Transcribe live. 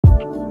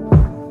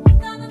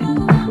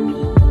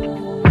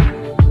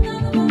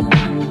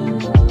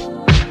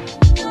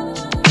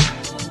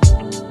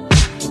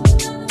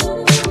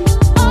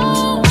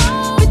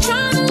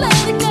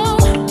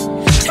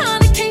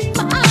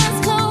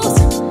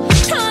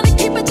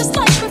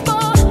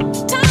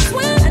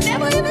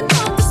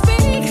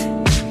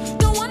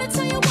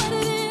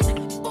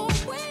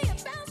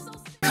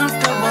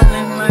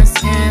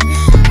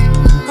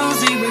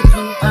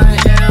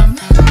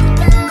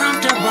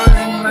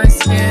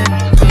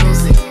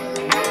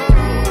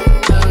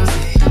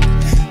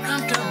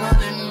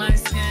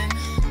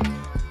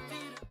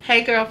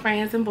Hey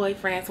girlfriends and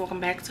boyfriends, welcome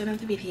back to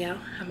another video.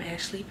 I'm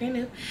Ashley if you're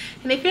new,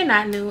 and if you're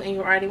not new and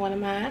you're already one of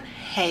mine,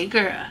 hey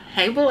girl,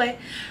 hey boy,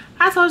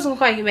 I told you I'm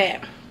gonna call you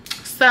back.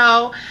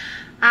 So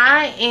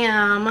I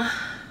am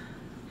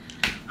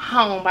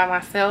home by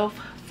myself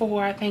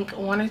for I think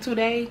 1 or 2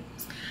 days.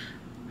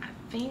 I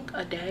think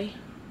a day.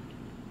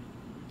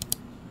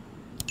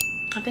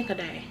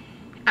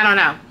 I don't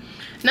know.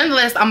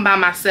 Nonetheless, I'm by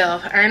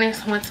myself.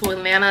 Ernest went to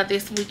Atlanta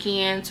this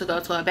weekend to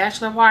go to a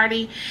bachelor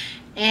party,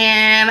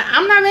 and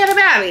I'm not mad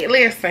about it.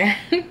 Listen,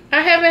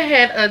 I haven't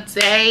had a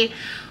day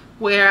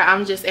where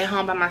I'm just at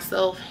home by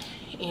myself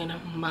in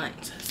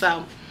months.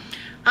 So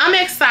I'm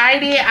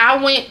excited.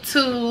 I went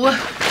to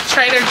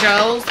Trader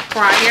Joe's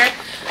prior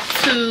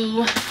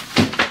to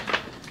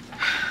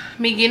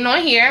me getting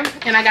on here,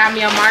 and I got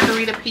me a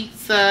margarita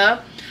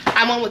pizza.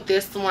 I went with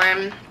this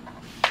one,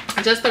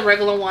 just the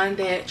regular one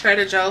that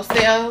Trader Joe's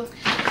sells.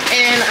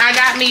 And I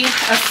got me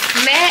a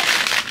snack.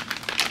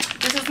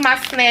 This is my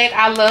snack.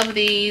 I love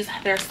these.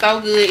 They're so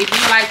good. If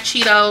you like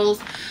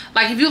Cheetos,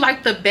 like if you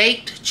like the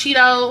baked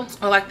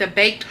Cheetos or like the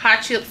baked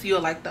hot chips,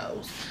 you'll like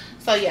those.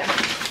 So yeah.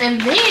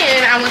 And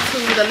then I went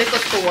to the liquor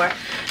store.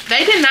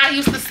 They did not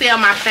used to sell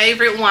my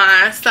favorite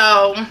wine.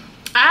 So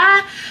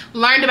I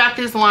learned about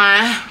this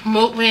wine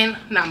living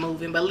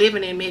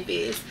in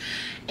Memphis.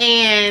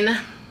 And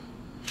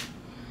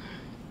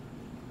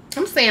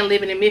I'm saying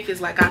living in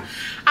Memphis like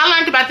I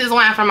learned about this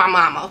wine from my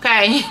mama,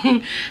 okay?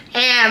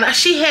 And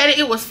she had it.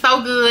 It was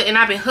so good, and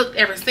I've been hooked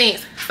ever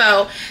since.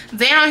 So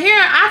down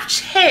here, I've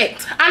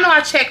checked. I know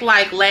I checked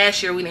like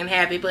last year we didn't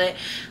have it, but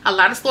a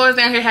lot of stores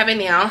down here have it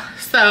now.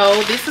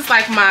 So this is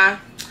like my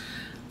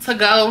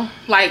to-go,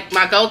 like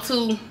my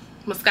go-to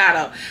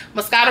Moscato.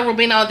 Moscato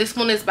Rubino. This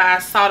one is by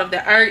Salt of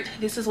the Earth.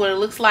 This is what it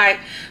looks like.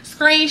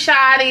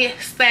 Screenshot it,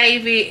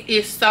 save it.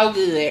 It's so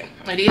good.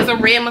 It is a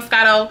red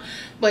Moscato,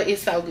 but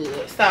it's so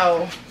good.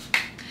 So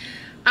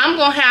I'm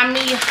gonna have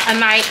me a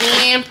night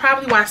in,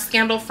 probably watch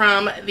Scandal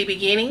from the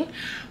beginning,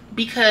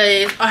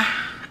 because I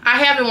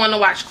haven't wanted to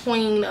watch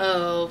Queen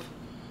of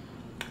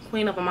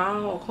them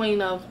all, or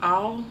Queen of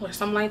All, or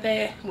something like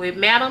that with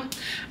Madam.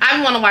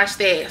 I want to watch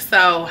that,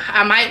 so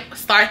I might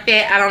start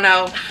that. I don't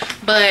know,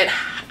 but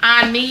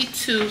I need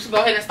to go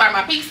ahead and start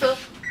my pizza,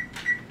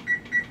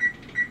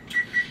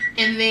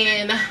 and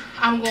then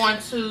I'm going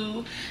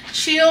to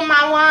chill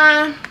my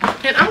wine,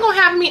 and I'm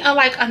gonna have me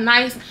a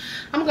nice,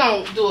 I'm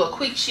gonna do a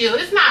quick chill.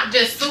 It's not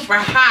just super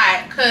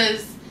hot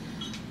because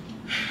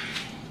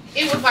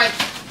it was like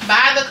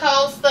buy the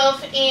cold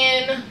stuff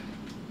in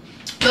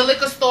the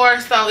liquor store,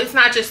 so it's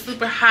not just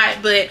super hot,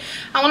 but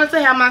I wanted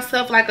to have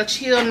myself like a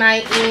chill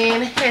night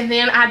in. And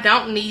then I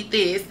don't need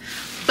this,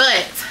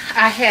 but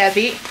I have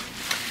it.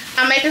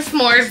 I'm making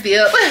s'mores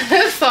dip.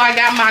 So I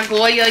got my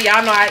Goya.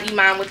 Y'all know I eat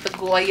mine with the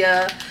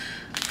Goya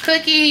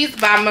cookies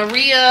by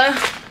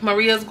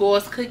Maria's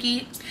Gworl's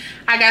cookie.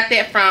 I got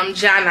that from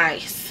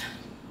Janice.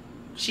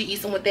 She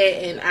eats them with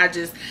that, and I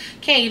just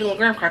can't eat them with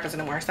graham crackers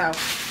anymore. So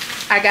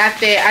I got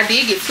that. I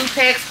did get 2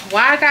 packs.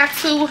 Why I got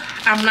 2,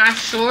 I'm not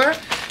sure.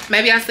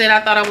 Maybe I said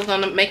I thought I was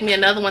gonna make me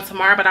another one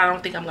tomorrow, but I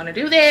don't think I'm gonna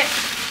do that.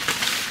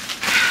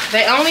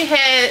 They only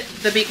had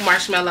the big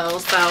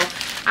marshmallows, so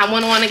I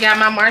went on and got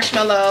my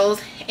marshmallows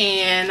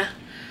and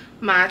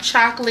my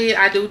chocolate.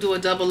 I do a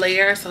double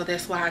layer, so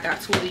that's why I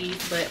got 2 of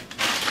these. But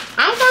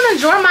I'm gonna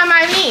enjoy my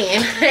night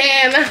in,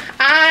 and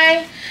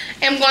I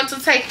am going to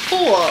take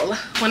full,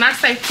 when I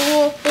say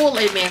full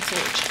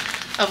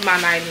advantage of my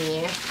night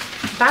in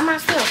by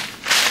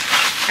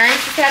myself.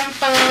 Ernest is having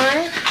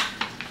fun,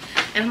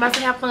 and I'm about to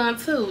have fun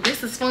too.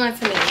 This is fun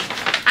to me.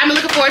 I've been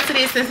looking forward to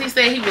this since he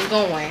said he was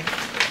going.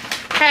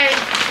 Okay.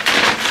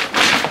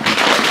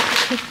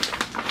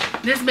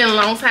 This has been a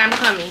long time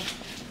coming.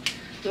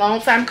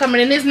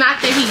 And it's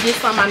not that he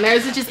gets on my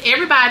nerves. It's just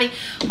everybody,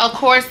 of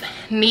course,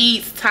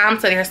 needs time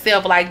to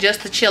themselves, like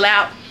just to chill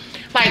out.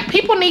 Like,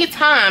 people need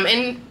time.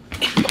 And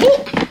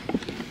ooh,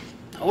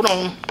 hold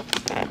on.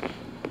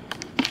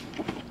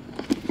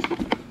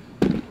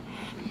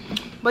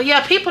 But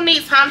yeah, people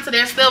need time to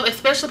themselves,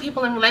 especially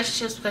people in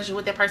relationships, because you're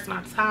with that person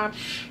all the time.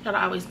 Y'all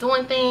are always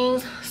doing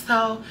things,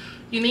 so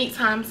you need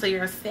time to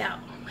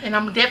yourself. And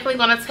I'm definitely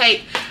gonna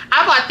take,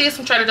 I bought this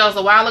from Trader Joe's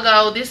a while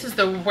ago. This is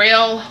the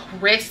Well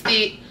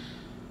Rested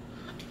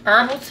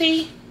Herbal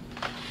Tea,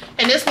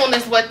 and this one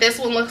is what this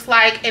one looks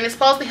like, and it's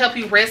supposed to help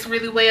you rest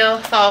really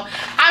well. So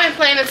I've been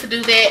planning to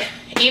do that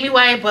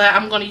anyway, but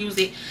I'm gonna use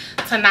it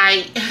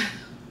tonight.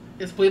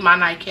 It's with my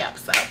nightcap.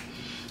 So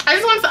I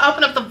just wanted to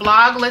open up the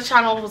vlog, let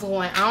y'all know what was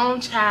going on,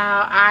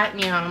 child. I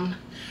am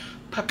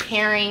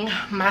preparing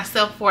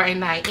myself for a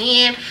night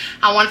in.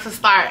 I wanted to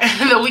start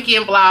the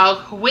weekend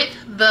vlog with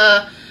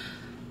the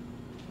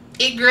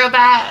it girl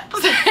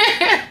vibes.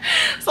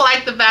 So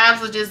like the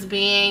vibes of just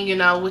being, you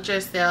know, with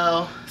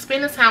yourself,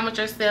 spending time with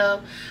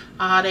yourself,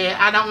 all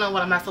that. I don't know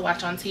what I'm about to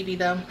watch on TV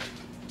though.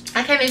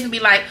 I can't even be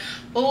like,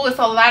 oh, it's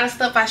a lot of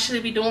stuff I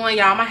should be doing,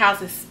 y'all. My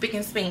house is spick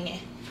and span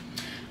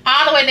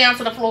all the way down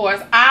to the floors.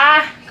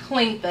 I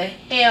cleaned the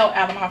hell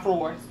out of my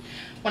floors.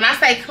 When I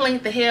say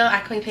cleaned the hell, I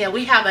cleaned the hell.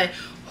 We have a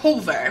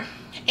Hoover,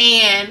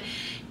 and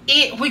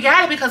we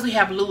got it because we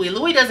have Louis.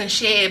 Louis doesn't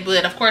shed,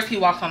 but of course he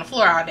walks on the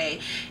floor all day.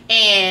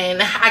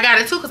 And I got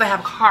it too because I have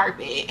a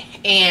carpet,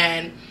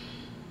 and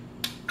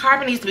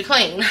carpet needs to be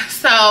cleaned.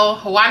 So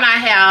why not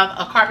have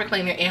a carpet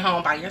cleaner at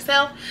home by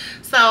yourself?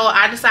 So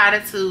I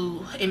decided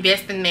to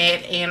invest in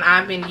that, and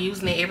I've been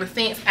using it ever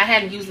since. I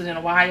hadn't used it in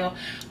a while,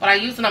 but I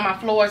used it on my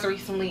floors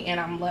recently, and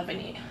I'm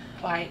loving it.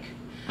 Like,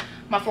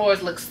 my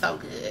floors look so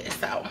good,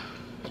 so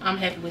I'm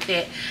happy with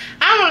that.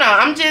 I don't know,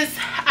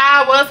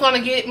 I was going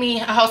to get me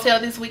a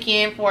hotel this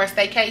weekend for a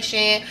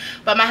staycation,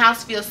 but my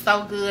house feels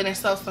so good and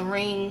so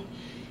serene,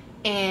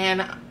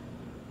 and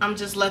I'm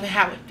just loving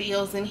how it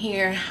feels in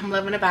here. I'm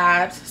loving the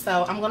vibes,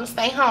 so I'm going to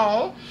stay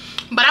home.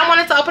 But I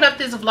wanted to open up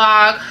this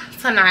vlog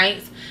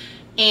tonight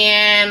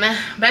and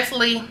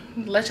basically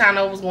let y'all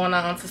know what's going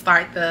on to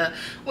start the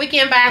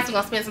weekend vibes. We're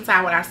going to spend some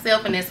time with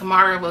ourselves, and then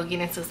tomorrow we'll get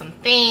into some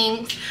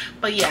things.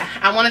 But yeah,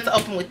 I wanted to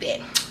open with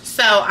that.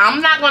 So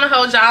I'm not going to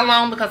hold y'all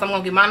long because I'm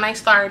going to get my night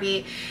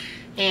started,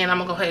 and I'm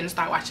going to go ahead and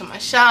start watching my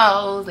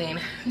shows and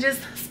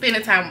just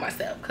spending time with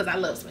myself because I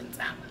love spending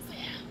time with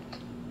myself.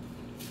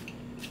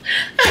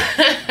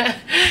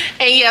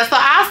 And yeah, so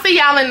I'll see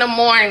y'all in the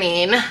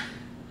morning.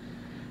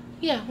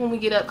 Yeah, when we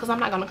get up, because I'm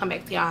not going to come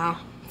back to y'all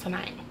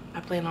tonight. I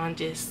plan on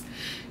just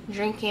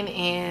drinking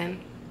and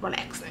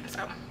relaxing.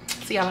 So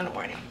see y'all in the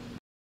morning.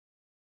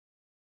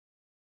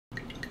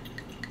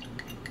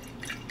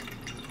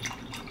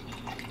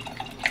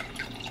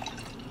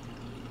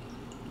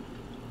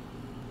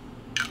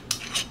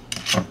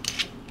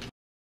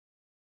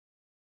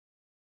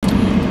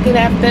 Good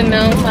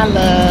afternoon, my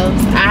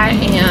loves. I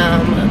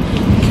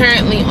am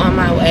currently on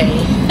my way.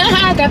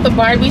 I got the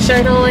Barbie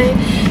shirt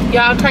on.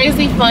 Y'all,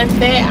 crazy fun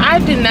fact,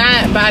 I did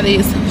not buy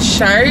this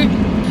shirt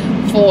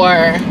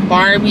for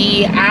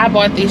Barbie. I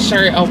bought this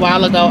shirt a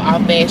while ago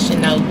off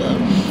Fashion Nova.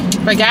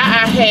 Forgot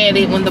I had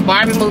it when the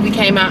Barbie movie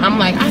came out. I'm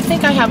like, I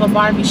think I have a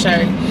Barbie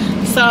shirt,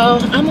 so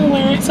I'm gonna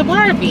wear it to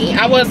Barbie.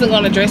 I wasn't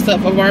gonna dress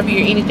up for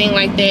Barbie or anything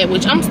like that,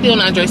 which I'm still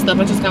not dressed up.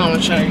 I just got on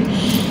a shirt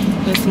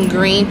and some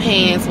green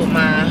pants with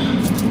my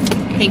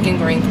pink and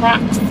green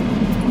Crocs.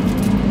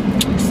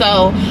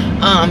 So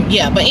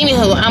yeah, but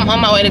anywho, I'm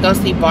on my way to go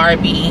see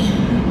Barbie.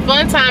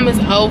 Fun time is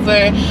over.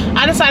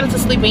 I decided to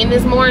sleep in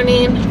this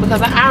morning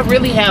because I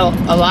really had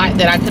a lot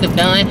that I could have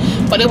done,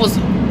 but it was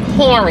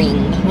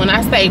pouring. When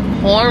I say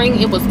pouring,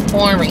 it was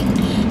pouring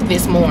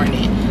this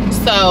morning.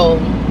 So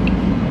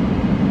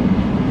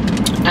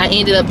I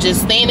ended up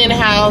just staying in the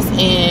house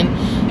and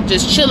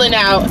just chilling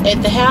out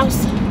at the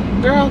house.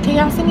 Girl, can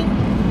y'all see me?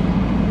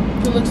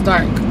 It looks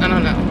dark. I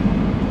don't know.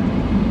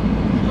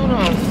 Hold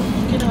on.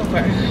 Get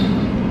over.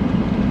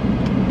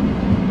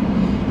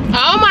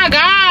 Oh my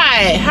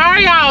God. How are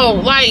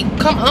y'all? Like,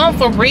 come on,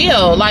 for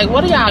real. Like,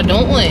 what are y'all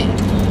doing?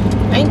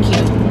 Thank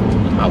you.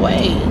 On my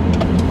way.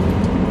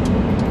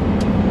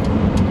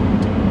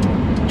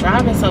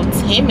 Driving so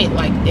timid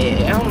like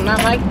that. I do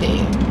not like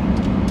that.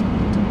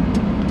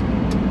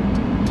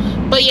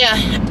 But yeah,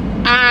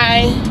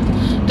 I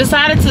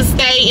decided to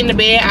stay in the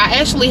bed. I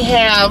actually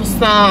have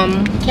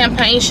some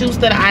campaign shoots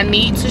that I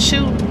need to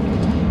shoot.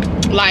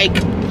 Like,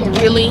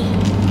 really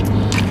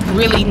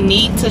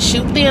need to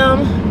shoot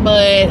them.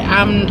 But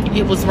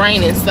it was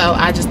raining, so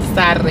I just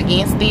decided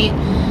against it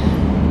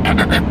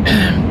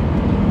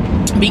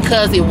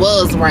because it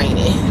was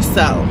raining.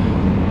 So,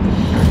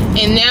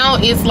 and now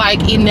it's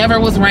like it never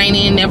was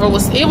raining, it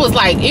was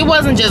like it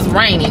wasn't just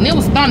raining, it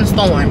was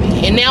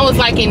thunderstorming, and now it's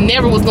like it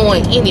never was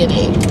doing any of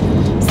that.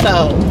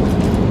 So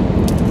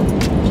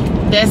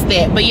that's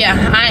that. But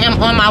yeah, I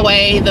am on my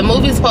way. The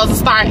movie's supposed to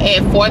start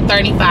at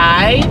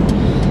 4:35.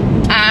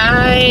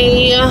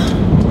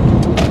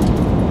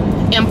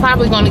 I'm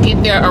probably going to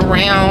get there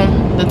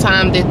around the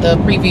time that the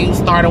previews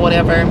start or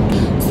whatever.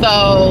 So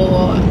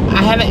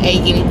I haven't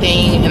ate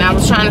anything, and I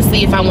was trying to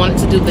see if I wanted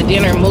to do the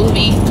dinner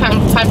movie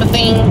type of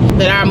thing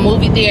that our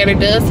movie theater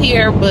does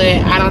here, but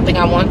I don't think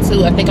I want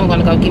to. I think I'm going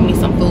to go get me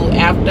some food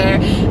after.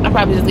 I'll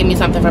probably just get me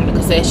something from the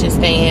concession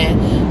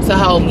stand to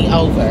hold me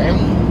over.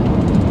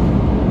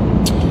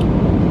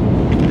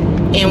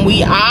 And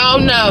we all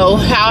know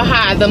how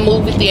high the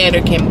movie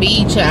theater can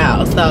be,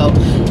 child. So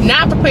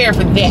not prepared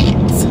for that,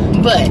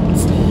 but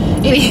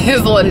it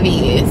is what it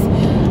is.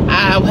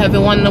 I have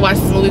been wanting to watch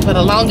this movie for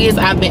the longest.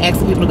 I've been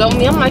asking people to go with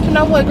me. I'm like, you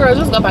know what, girl,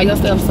 just go by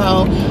yourself.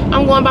 So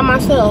I'm going by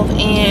myself,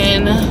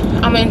 and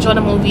I'm gonna enjoy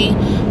the movie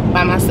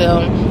by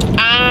myself.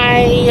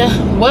 I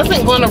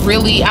wasn't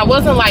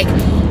like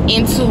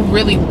into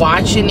really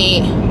watching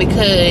it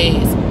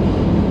because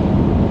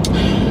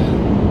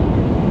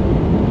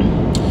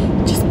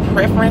just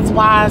preference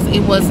wise,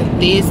 it wasn't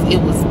this,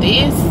 it was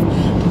this,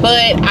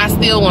 but I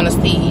still want to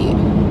see it.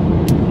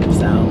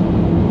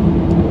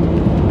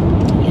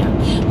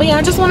 But yeah,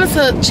 I just wanted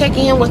to check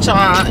in with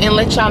y'all and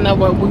let y'all know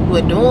what we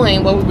were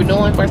doing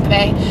for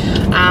today.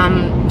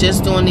 I'm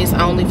just doing this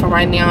only for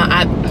right now.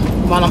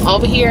 While I'm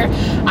over here,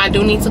 I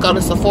do need to go to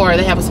Sephora.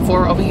 They have a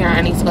Sephora over here.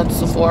 I need to go to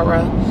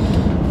Sephora,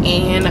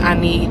 and I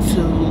need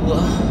to,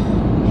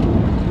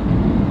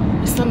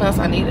 there's something else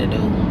I need to do.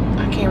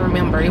 I can't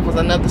remember. It was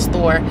another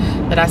store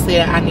that I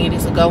said I needed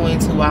to go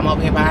into while I'm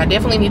over here. But I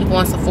definitely need to go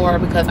in Sephora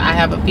because I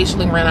have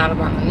officially run out of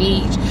my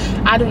Laneige.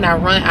 I do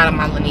not run out of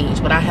my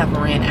Laneige, but I have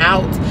ran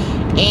out.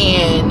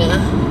 And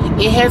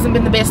it hasn't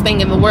been the best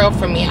thing in the world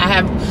for me. I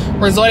have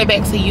resorted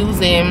back to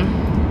using,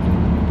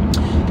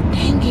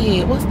 dang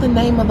it, what's the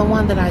name of the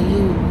one that I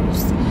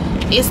use?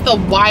 It's the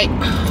white,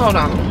 hold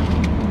on.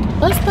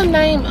 What's the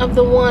name of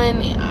the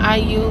one I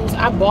use?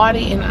 I bought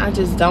it and I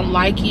just don't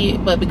like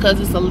it. But because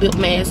it's a lip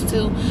mask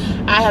too,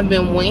 I have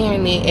been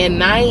wearing it at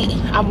night.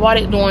 I bought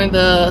it during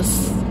the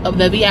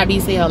VIB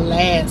sale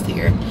last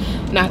year.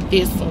 Not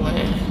this one.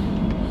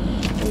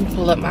 Let me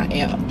pull up my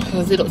app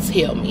because it'll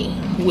tell me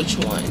which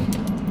one.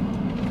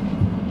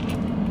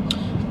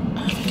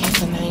 I forget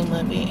the name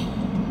of it.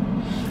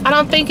 I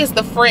don't think it's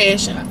the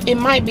Fresh. It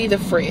might be the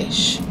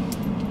Fresh.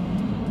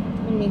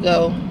 Let me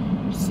go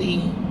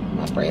see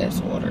my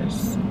brass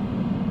orders.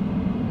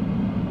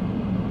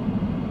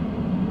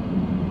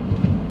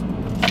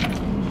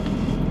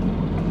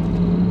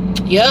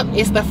 Yep,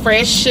 it's the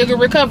Fresh Sugar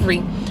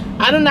Recovery.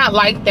 I do not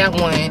like that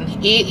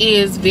one. It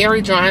is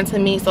very drying to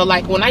me. So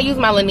like when I use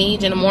my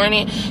Laneige in the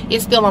morning,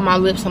 it's still on my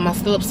lips, so my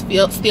lips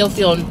still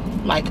feel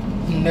like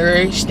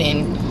nourished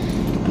and,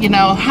 you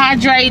know,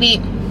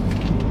 hydrated.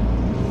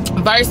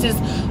 Versus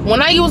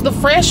when I use the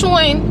Fresh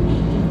one,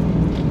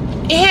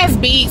 it has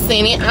beads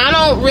in it. I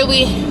don't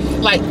really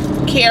like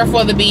care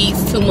for the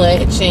beads too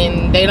much,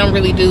 and they don't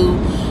really do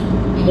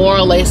more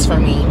or less for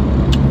me.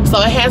 So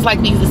it has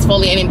like these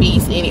exfoliating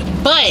beads in it.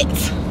 But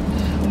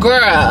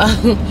girl,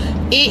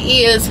 it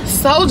is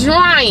so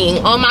drying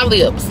on my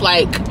lips,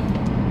 like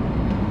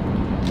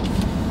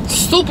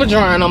super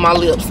drying on my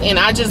lips, and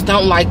I just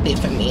don't like that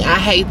for me. I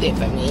hate that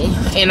for me.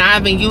 And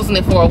I've been using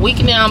it for a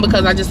week now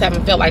because I just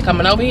haven't felt like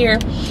coming over here.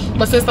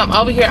 But since I'm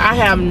over here, I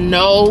have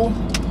no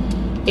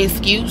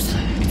excuse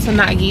to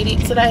not get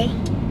it today.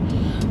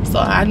 So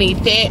I need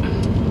that.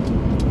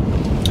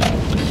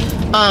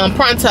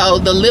 Pronto,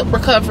 the lip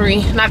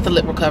recovery, not the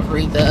lip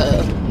recovery,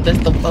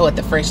 what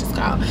the Fresh is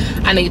called.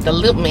 I need the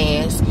lip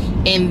mask,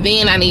 and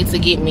then I need to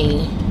get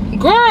me,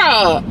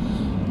 girl,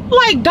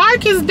 like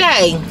dark as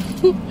day.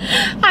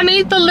 I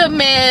need the lip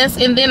mask,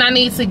 and then I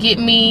need to get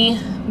me,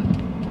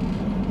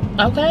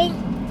 okay,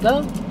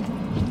 go,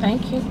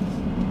 thank you.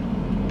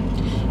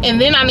 And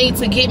then I need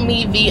to get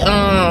me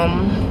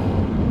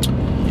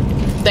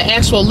the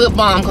actual lip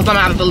balm, because I'm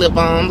out of the lip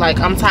balm. Like,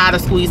 I'm tired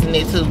of squeezing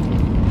it too.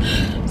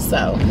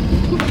 So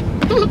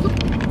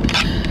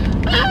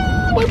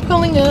we're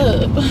pulling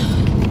up.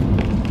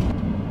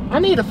 I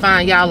need to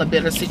find y'all a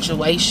better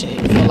situation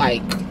for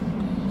like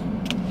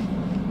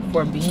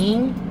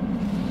being.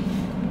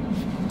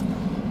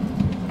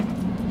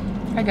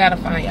 I gotta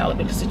find y'all a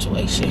better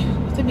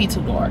situation. It'd be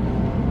too dark.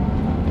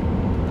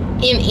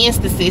 In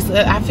instances,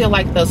 I feel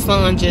like the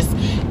sun just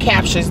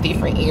captures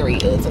different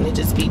areas and it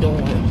just be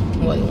doing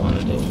what you want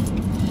to do.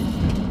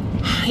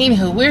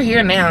 Anywho, we're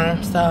here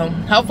now, so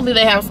hopefully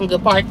they have some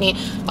good parking.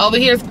 Over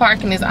here's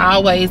parking is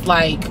always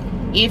like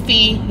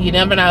iffy, you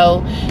never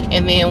know.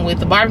 And then with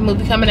the Barbie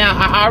movie coming out,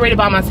 I already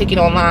bought my ticket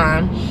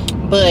online,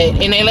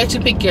 and they let you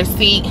pick your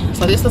seat.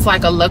 So this is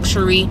like a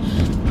luxury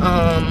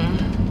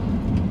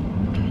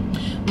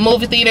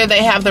movie theater.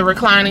 They have the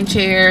reclining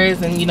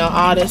chairs and, you know,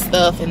 all that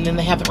stuff, and then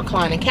they have the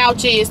reclining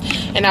couches,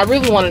 and I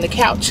really wanted a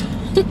couch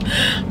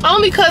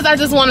only because I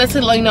just wanted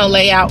to, you know,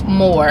 lay out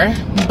more,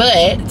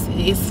 but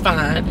it's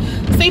fine.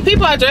 See,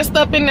 people are dressed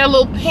up in their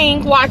little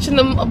pink watching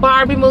the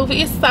Barbie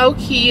movie. It's so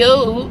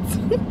cute.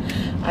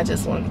 I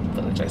just want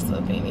to dress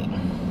up in it.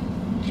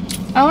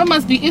 Oh, it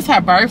must be, it's her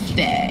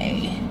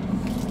birthday.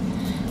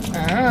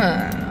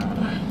 Oh,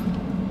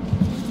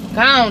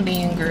 go on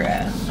then,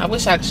 girl. I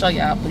wish I could show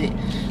y'all, but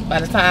by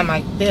the time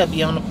they'll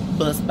be on the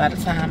bus by the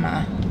time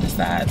I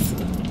decide to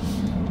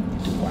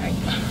do right.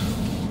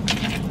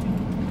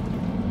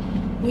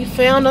 We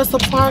found us a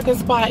parking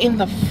spot in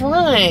the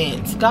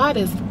front. God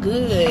is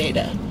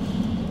good.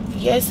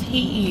 Yes,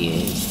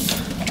 he is.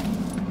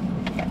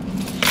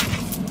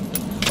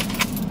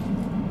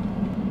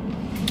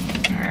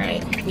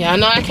 Alright. Y'all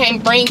know I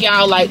can't bring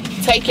y'all, like,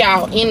 take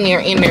y'all in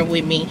there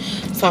with me.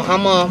 So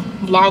I'm gonna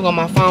vlog on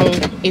my phone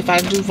if I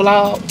do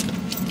vlog.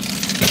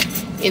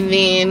 And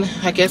then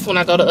I guess when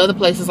I go to other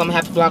places, I'm gonna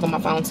have to vlog on my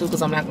phone too,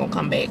 because I'm not gonna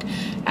come back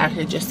out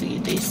here just to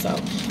eat this. So,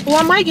 well,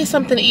 I might get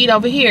something to eat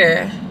over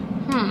here.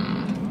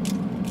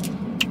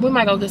 We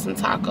might go get some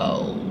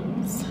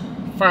tacos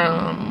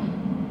from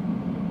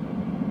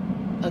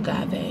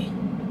Agave.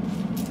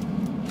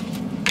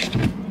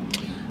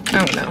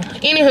 I don't know.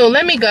 Anywho,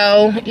 let me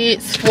go.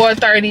 It's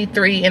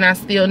 4:33 and I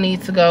still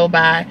need to go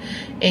by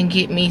and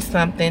get me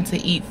something to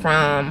eat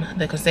from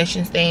the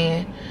concession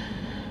stand.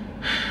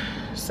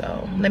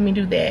 So let me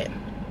do that.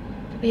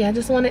 But yeah, I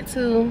just wanted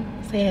to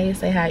say hey,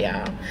 say hi,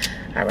 y'all.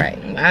 All right,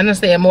 I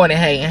understand more than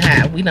hey and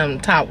hi. We done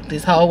talked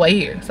this whole way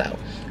here, so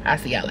I'll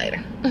see y'all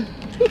later.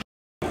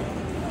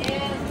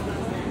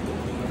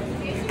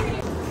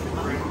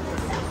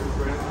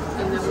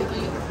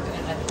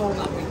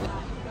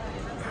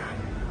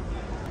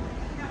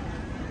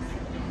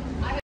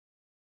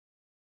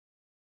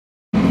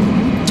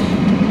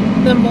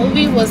 The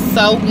movie was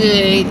so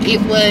good.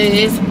 It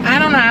was, I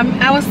don't know,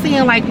 I was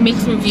seeing like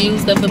mixed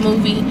reviews of the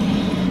movie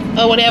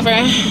or whatever,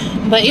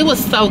 but it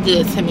was so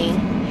good to me.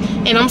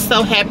 And I'm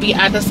so happy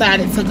I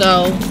decided to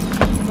go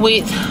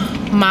with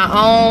my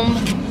own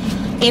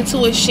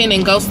intuition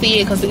and go see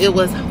it, because it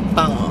was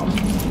bomb.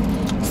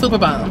 Super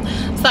bomb.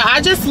 So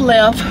I just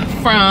left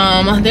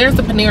from, there's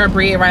the Panera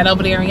Bread right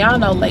over there, and y'all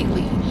know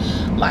lately,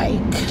 like,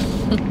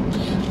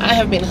 I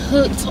have been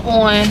hooked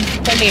on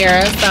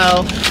Panera.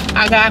 So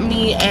I got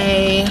me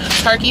a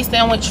turkey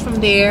sandwich from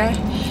there,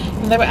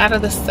 and they were out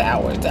of the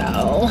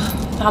sourdough.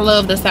 I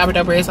love the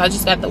sourdough bread, so I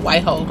just got the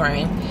white whole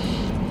grain,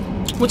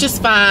 which is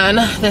fine.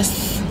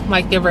 That's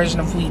like their version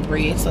of wheat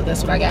bread, so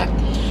that's what I got.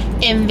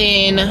 And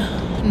then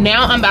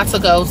now I'm about to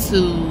go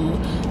to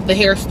the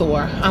hair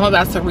store. I'm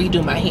about to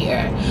redo my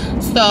hair.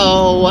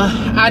 So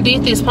I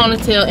did this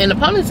ponytail, and the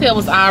ponytail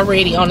was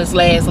already on its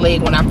last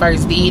leg when I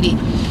first did it,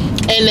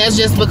 and that's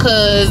just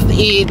because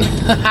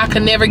I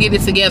could never get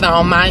it together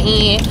on my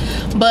end.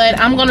 But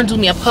I'm gonna do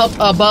me a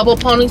bubble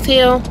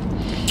ponytail,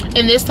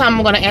 and this time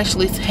I'm gonna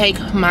actually take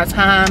my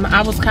time.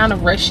 I was kind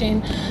of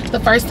rushing the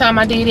first time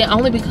I did it,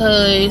 only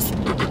because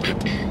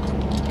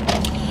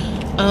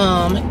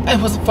it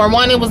was, for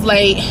one, it was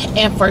late,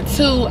 and for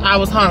two, I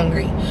was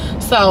hungry.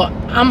 So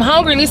I'm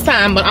hungry this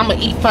time, but I'm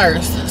gonna eat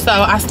first. So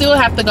I still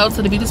have to go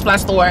to the beauty supply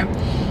store,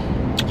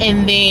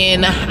 and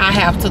then I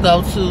have to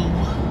go to,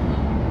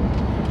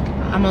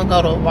 I'm gonna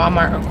go to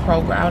Walmart or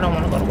Kroger. I don't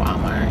want to go to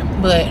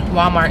Walmart, but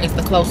Walmart is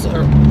the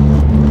closer.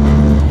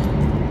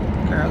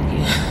 Girl,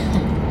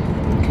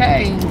 yeah.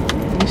 Okay,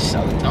 so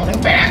don't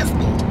embarrass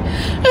me.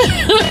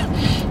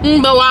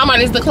 But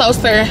Walmart is the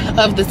closer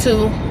of the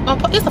two. Oh,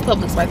 it's a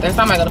Publix right there,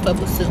 so I might go to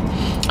Publix too.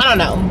 I don't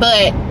know,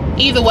 but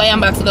either way, I'm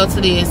about to go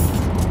to this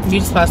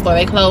beauty supply store.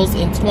 They close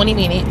in 20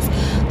 minutes,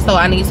 so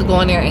I need to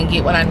go in there and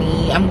get what I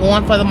need. I'm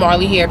going for the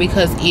Marley hair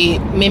because it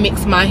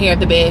mimics my hair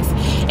the best,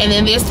 and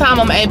then this time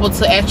I'm able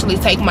to actually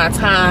take my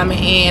time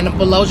and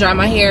blow dry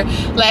my hair.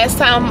 Last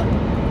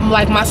time,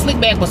 like, my slick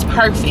back was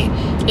perfect.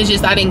 It's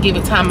just I didn't give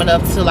it time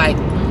enough to like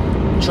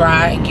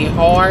dry and get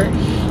hard,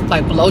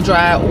 like blow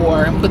dry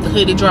or put the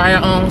hooded dryer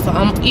on. So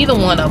either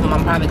one of them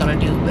I'm probably gonna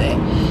do, but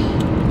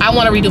I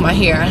want to redo my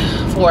hair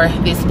for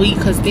this week,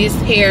 because this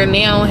hair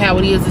now, how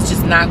it is, it's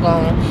just not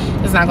gonna,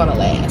 it's not gonna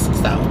last.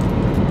 So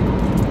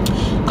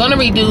gonna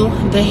redo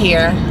the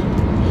hair,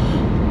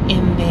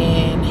 and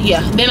then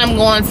yeah, then I'm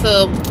going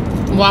to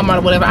Walmart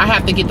or whatever. I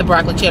have to get the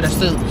broccoli cheddar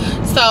soup.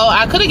 So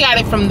I could have got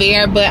it from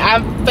there, but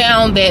I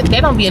found that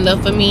don't be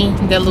enough for me,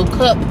 that little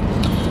cup,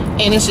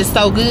 and it's just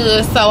so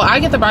good. So I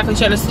get the broccoli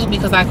cheddar soup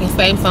because I can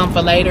save some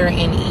for later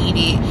and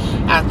eat it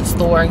at the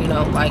store, you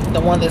know, like the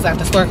one that's at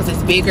the store, because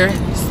it's bigger.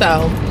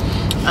 So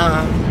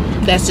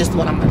that's just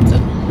what I'm gonna do,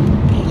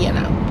 you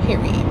know,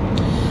 period.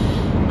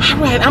 All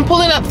right, I'm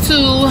pulling up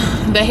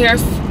to the hair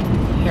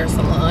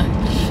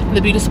salon,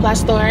 the beauty supply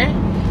store,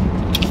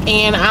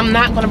 and I'm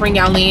not gonna bring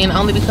y'all in,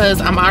 only because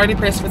I'm already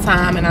pressed for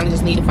time and I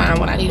just need to find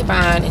what I need to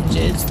find and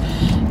just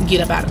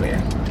get up out of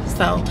there.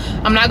 So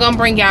I'm not gonna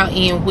bring y'all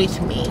in with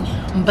me,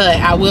 but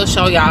I will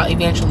show y'all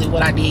eventually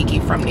what I did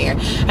get from there.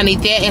 I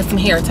need that and some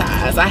hair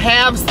ties. I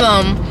have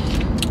some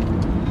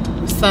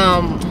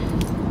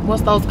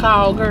what's those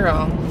called,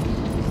 girl?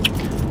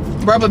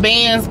 Rubber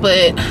bands,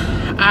 but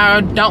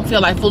I don't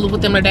feel like fooling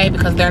with them today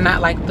because they're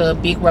not like the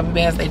big rubber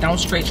bands. They don't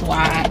stretch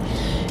wide,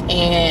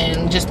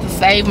 and just to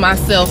save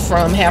myself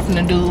from having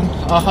to do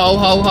a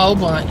whole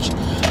bunch,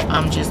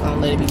 I'm just gonna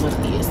let it be what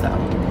it is. So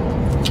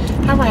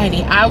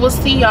alrighty, I will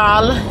see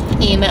y'all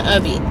in a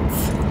bit.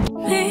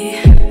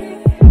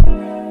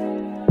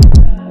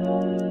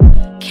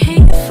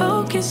 Can't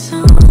focus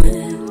on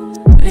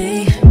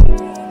me,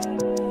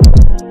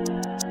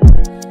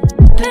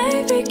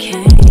 baby,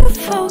 can you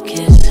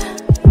focus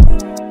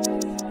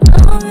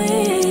on me?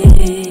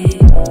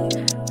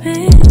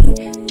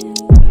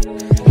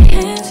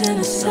 Hands in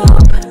the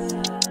soap,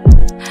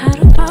 how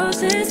the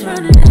pulse is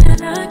running,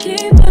 and I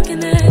keep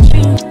looking at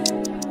you.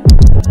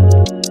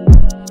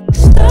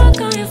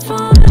 Stuck on your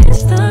phone,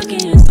 stuck in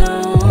your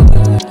zone.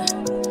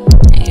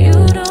 You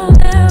don't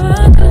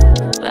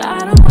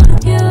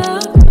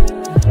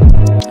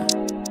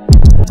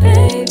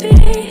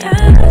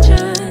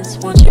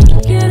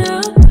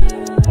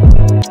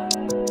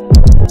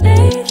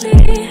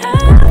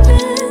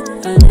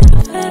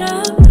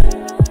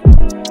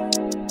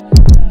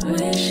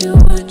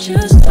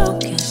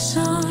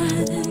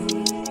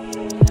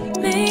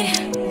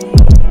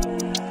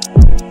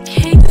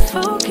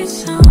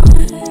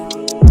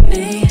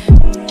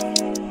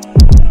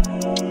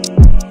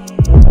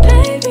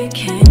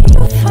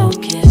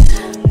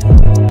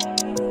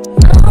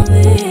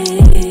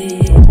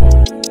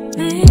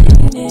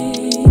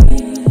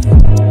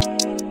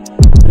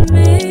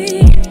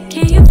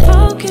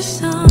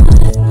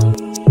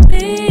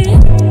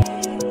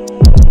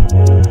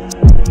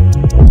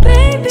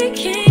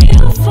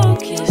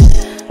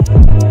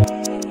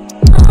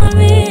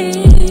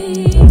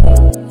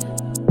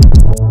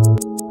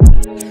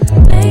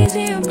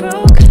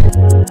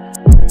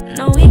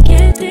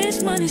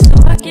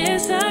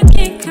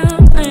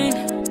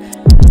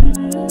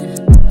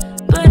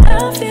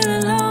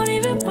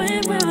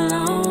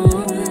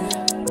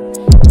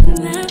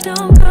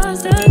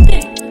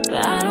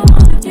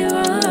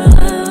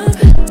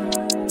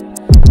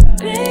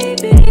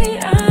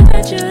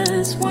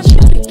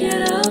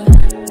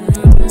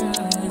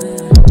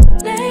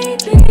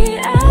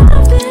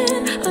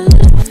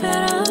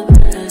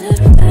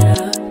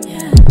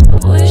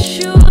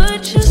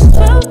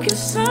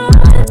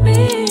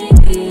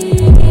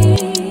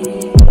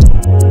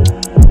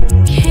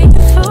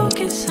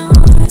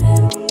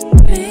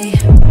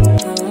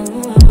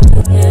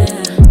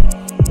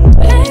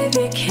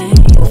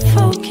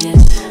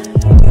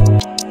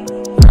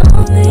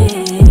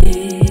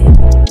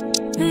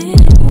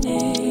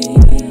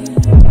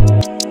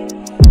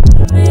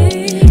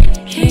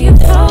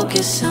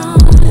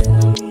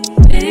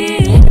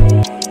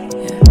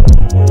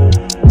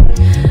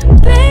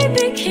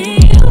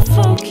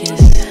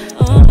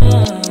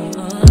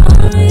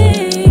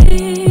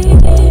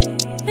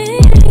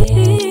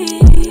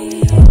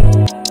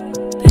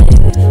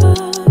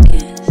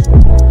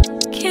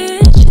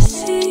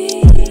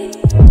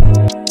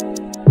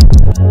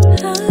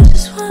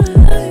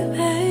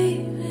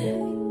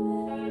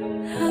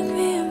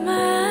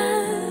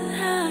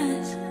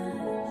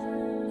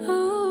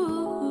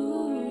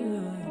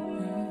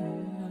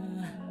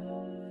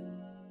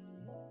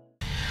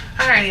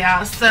Alright,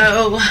 y'all,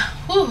 so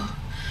whew,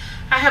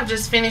 I have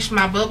just finished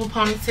my bubble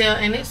ponytail,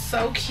 and it's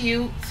so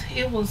cute.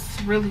 It was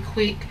really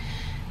quick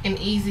and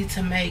easy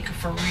to make,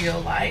 for real.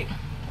 Like,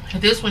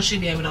 this one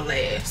should be able to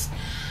last.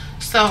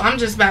 So I'm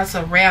just about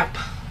to wrap.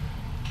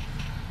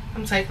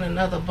 I'm taking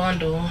another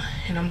bundle,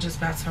 and I'm just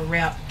about to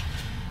wrap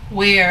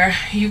where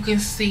you can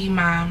see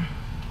my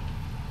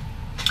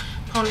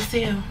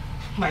ponytail,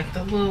 like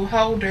the little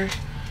holder.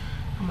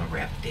 I'm gonna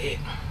wrap that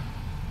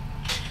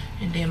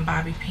and then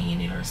bobby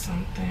pin it or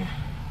something.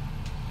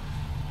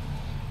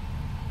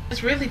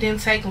 This really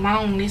didn't take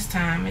long this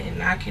time,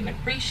 and I can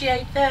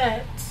appreciate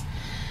that,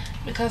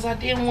 because I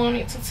didn't want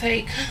it to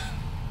take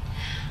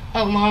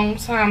a long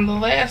time. The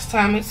last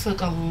time it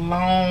took a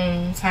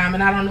long time,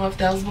 and I don't know if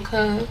that was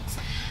because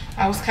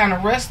I was kind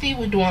of rusty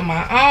with doing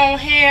my own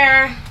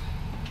hair,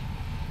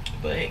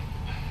 but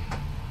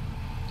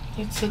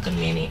it took a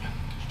minute.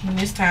 And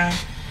this time,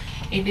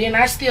 and then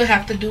I still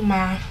have to do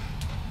my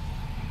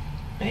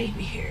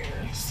baby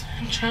hairs.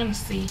 I'm trying to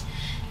see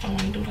if I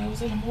want to do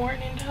those in the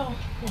morning though,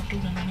 or do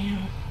them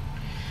now.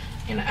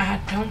 And I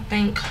don't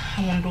think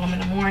I want to do them in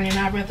the morning.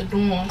 I'd rather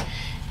do them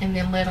and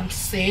then let them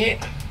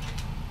set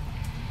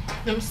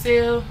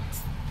themselves.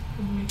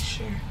 Let me make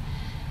sure.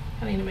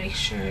 I need to make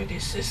sure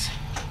this is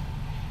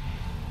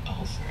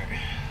over.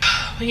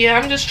 But yeah,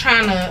 I'm just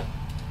trying to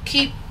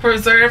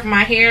preserve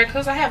my hair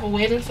because I have a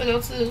wedding to go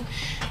to.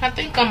 I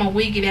think I'm gonna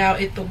wig it out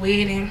at the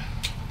wedding,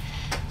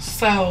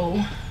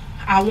 so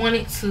I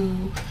wanted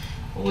to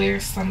wear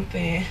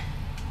something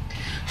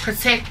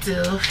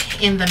protective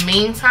in the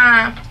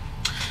meantime.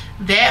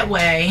 That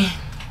way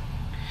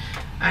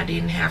I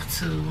didn't have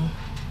to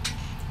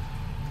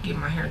get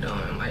my hair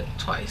done like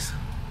twice.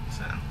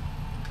 So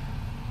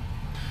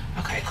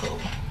okay, cool.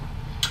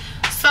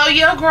 So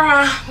yeah,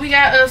 girl, we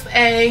got us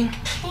a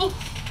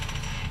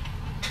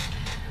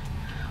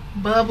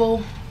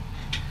bubble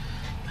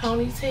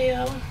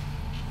ponytail.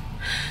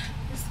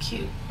 It's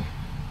cute.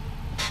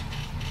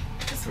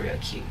 It's real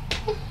cute.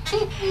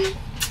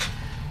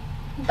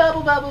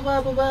 Bubble, bubble,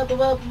 bubble, bubble,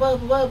 bubble,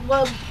 bubble, bubble,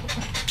 bubble.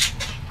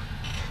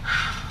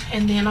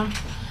 And then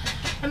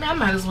I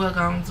might as well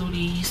go and do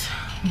these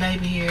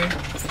baby hair.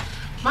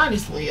 Might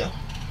as well.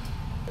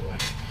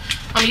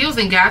 I'm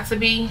using Got To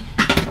Be.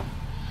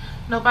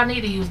 Nope, I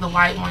need to use the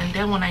white one.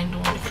 That one ain't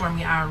doing it for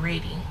me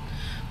already.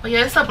 But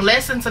yeah, it's a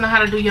blessing to know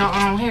how to do your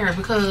own hair,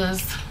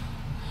 because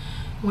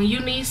when you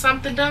need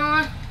something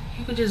done,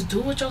 you can just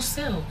do it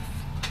yourself.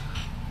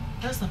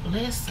 That's a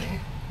blessing.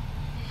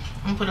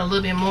 I'm gonna put a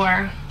little bit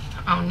more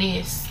on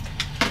this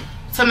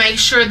to make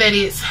sure that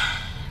it's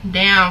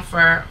down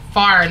for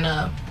far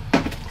enough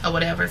or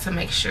whatever, to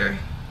make sure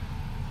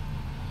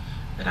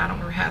that I don't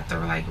have to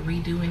like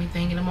redo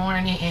anything in the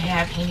morning and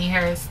have any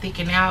hair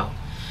sticking out.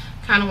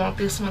 Kind of want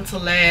this one to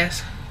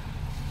last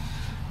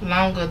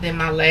longer than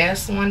my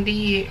last one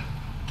did,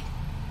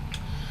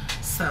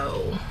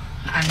 so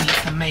I need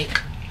to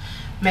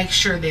make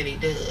sure that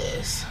it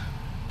does,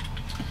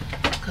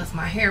 because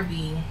my hair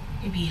be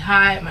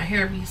hot, my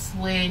hair be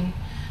sweating,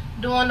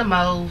 doing the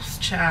most,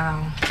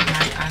 child.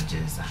 I don't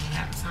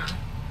have time,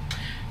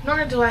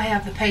 nor do I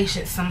have the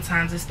patience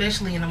sometimes,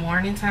 especially in the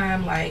morning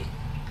time. Like,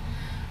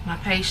 my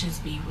patience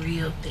be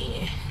real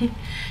thin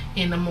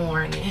in the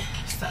morning.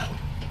 So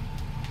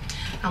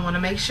I want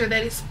to make sure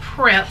that it's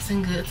prepped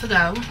and good to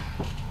go.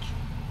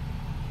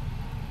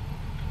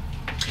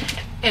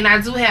 And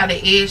I do have the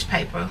edge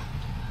paper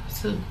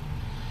too.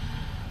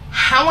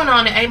 I went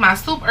on and ate my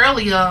soup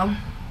earlier,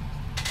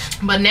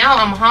 but now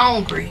I'm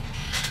hungry.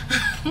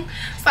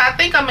 So I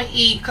think I'm gonna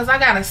eat, because I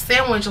got a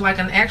sandwich, like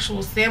an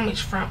actual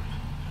sandwich from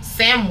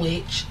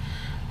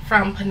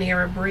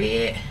Panera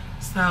Bread.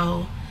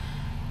 So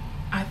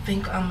I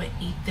think I'm gonna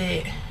eat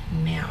that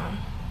now.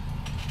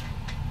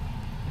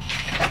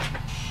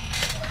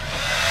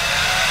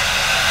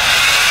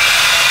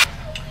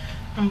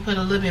 I'm gonna put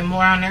a little bit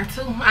more on there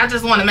too. I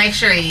just want to make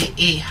sure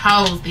it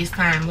holds this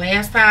time.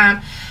 Last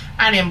time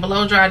I didn't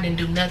blow dry, didn't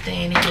do nothing,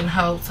 and it didn't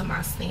hold to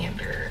my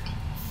standard.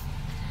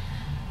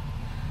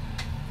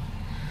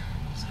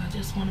 So I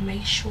just want to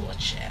make sure,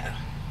 child.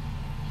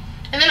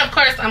 And then of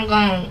course I'm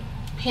gonna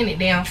pin it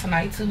down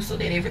tonight too, so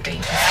that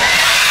everything can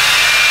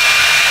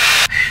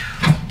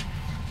stay.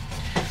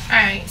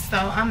 Alright, so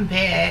I'm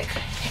back,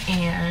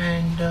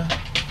 and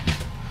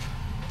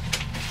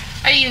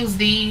I use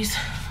these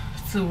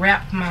to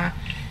wrap my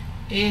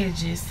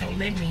edges, so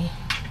let me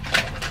go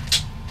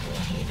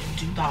ahead and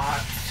do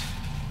that.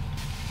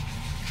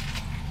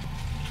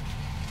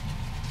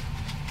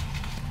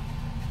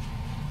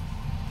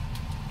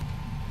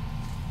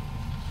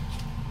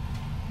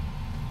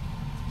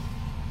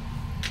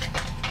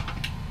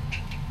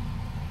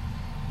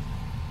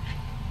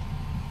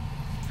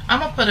 I'm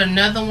gonna put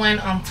another one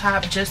on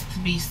top just to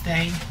be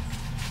safe,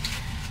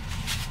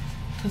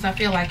 because I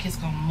feel like it's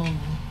gonna move.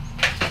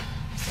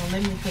 So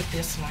let me put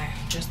this one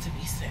just to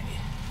be safe.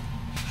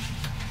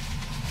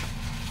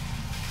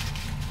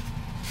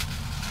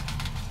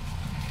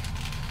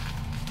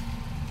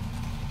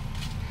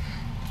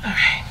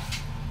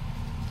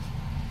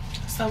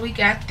 So we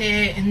got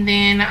that, and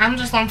then I'm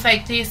just gonna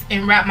take this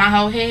and wrap my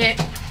whole head.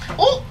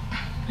 Oh,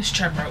 this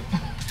chair broke.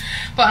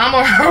 But I'm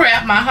gonna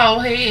wrap my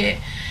whole head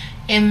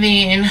and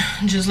then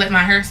just let my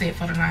hair sit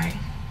for the night.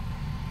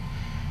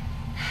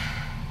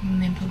 And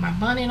then put my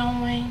bunny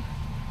on, and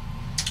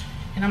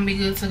I'm gonna be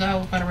good to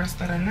go for the rest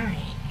of the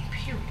night.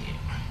 Period.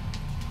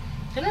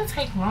 Didn't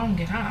take long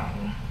at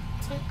all.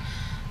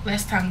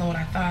 Less time than what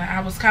I thought.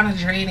 I was kind of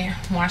dreading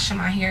washing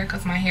my hair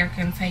because my hair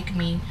can take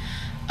me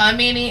a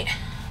minute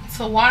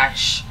to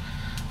wash,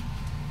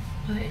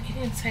 but it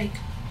didn't take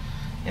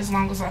as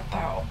long as I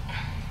thought.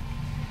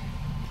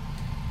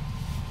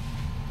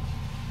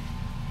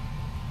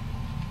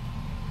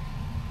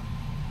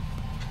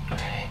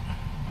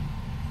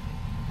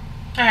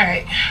 All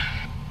right.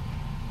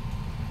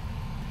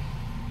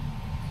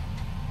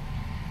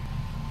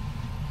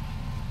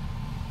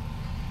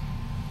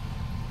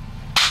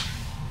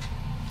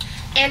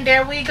 And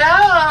there we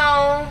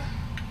go.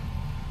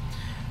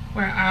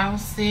 We're all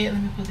set.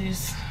 Let me put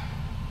this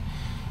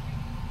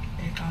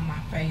back on my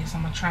face.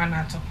 I'm gonna try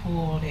not to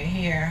pull the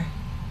hair.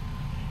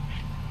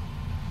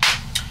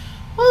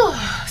 Whew.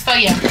 So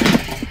yeah,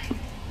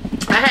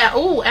 I have,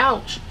 ooh,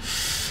 ouch.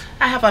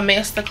 I have a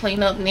mess to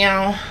clean up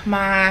now.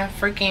 My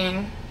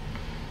freaking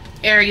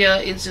area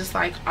is just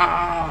like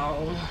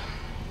all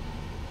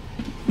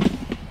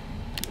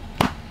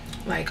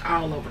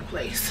over the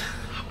place.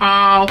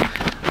 All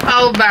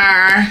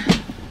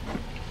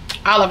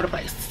over the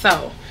place.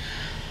 So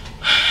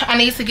I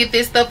need to get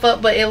this stuff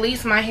up, but at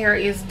least my hair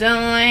is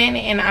done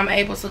and I'm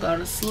able to go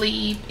to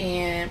sleep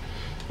and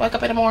wake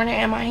up in the morning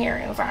and my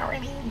hair is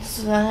already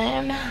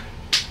done.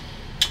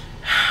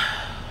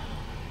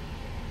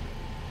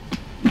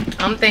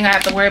 Only thing I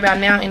have to worry about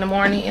now in the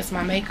morning is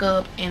my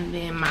makeup and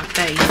then my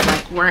face.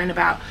 Like worrying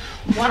about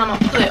what I'm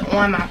gonna put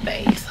on my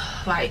face.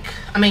 Like,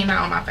 I mean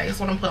not on my face,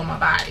 what I'm putting on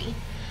my body.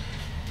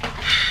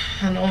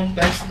 I know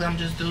basically I'm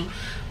just do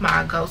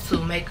my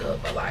go-to makeup,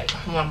 but like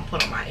what I'm gonna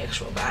put on my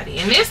actual body.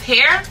 And this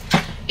hair,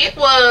 it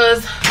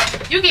was,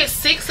 you get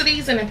 6 of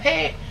these in a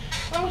pack.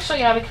 Let me show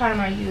y'all the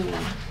kind I use.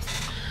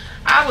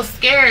 I was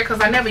scared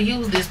because I never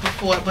used this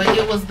before, but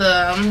it was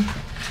the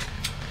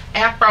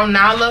Afro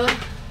Nala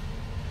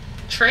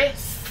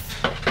Tress.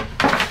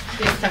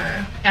 This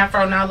time,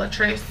 Afro Nala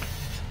Tress.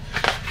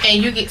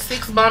 And you get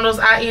 6 bundles.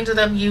 I ended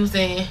up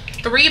using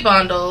 3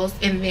 bundles,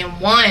 and then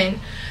 1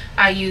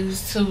 I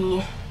used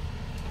to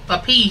a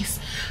piece.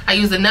 I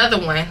used another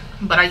one,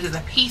 but I used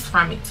a piece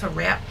from it to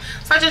wrap.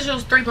 So I just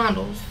used 3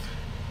 bundles.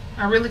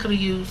 I really could have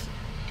used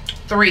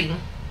 3.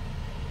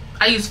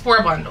 I used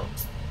 4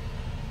 bundles.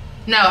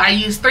 No, I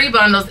used 3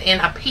 bundles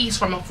and a piece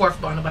from a 4th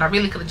bundle, but I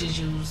really could have just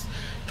used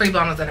 3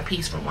 bundles and a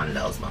piece from one of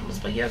those bundles.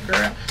 But yeah,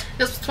 girl,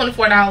 this was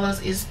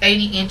 $24. It's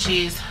 80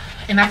 inches,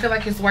 and I feel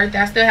like it's worth it.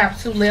 I still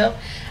have 2 left.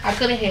 I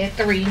could have had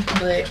 3,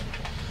 but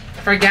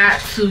forgot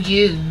to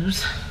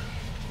use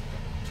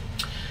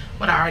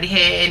what I already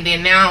had. And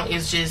then now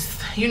it's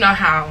just, you know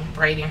how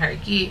braiding hair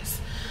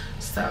gets,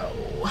 so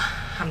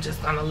I'm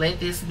just gonna let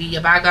this be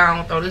a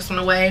bygone, throw this one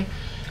away.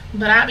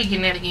 But I'll be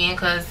getting that again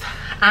because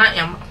I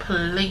am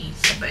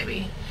pleased,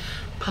 baby.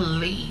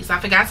 Please. I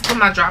forgot to put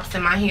my drops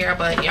in my hair,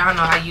 but y'all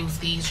know I use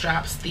these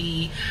drops,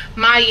 the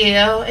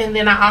Mayel, and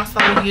then I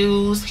also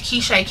use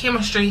Keisha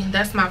Chemistry.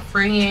 That's my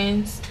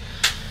friend's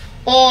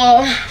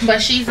oil,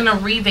 but she's in a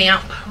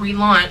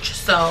relaunch,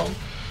 so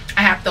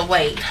I have to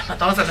wait. But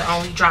those are the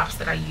only drops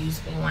that I use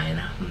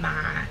on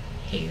my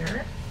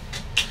hair.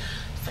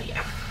 So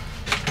yeah,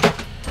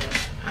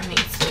 I need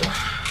to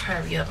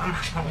hurry up. I'm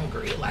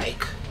hungry,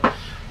 like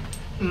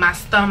my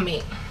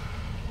stomach.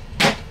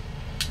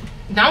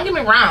 Don't get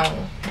me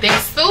wrong,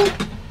 that soup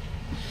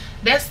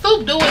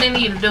do what it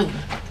need to do.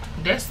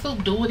 That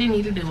soup do what it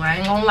need to do. I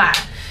ain't gonna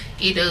lie,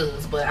 it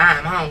does. But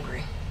I'm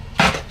hungry,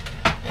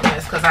 and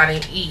that's because I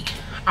didn't eat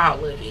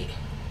all of it.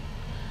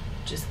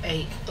 Just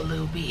ate a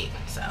little bit.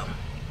 So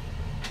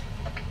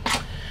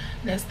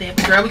that's that.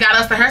 But girl, we got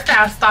us the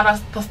hairstyle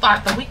to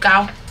start the week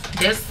off.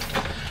 That's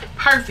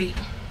perfect.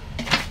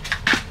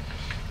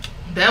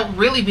 That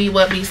really be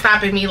what be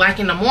stopping me, like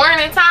in the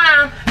morning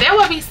time. That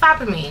would be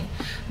stopping me.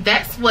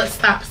 That's what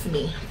stops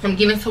me from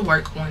getting to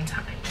work on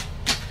time.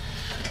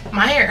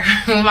 My hair.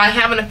 Like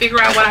having to figure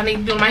out what I need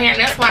to do with my hair.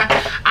 And that's why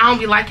I don't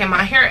be liking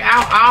my hair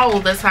out all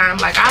the time.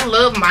 Like I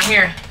love my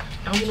hair,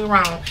 don't get me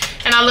wrong,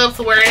 and I love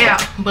to wear it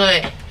out,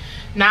 but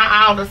not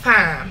all the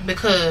time,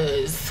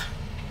 because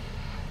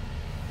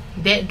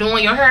that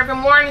doing your hair every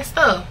morning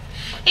stuff,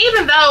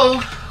 even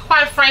though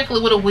quite frankly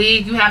with a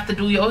wig you have to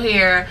do your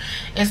hair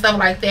and stuff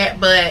like that,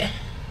 but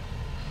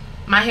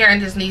my hair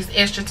just needs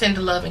extra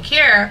tender love and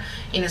care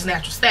in its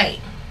natural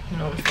state. You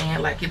know what I'm saying?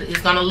 Like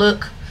it's gonna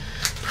look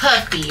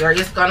puffy, or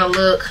it's gonna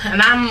look,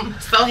 and I'm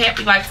so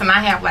happy like to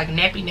not have like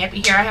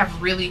nappy hair. I have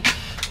really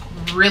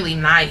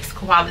nice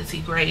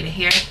quality grade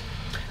hair,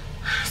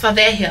 so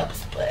that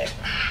helps. But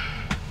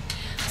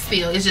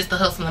still, it's just the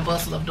hustle and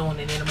bustle of doing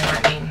it in the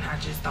morning. I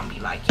just don't be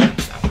like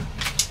it. So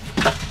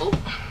ooh,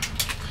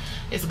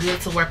 it's good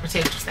to wear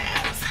protective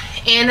styles,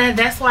 and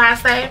that's why I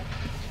say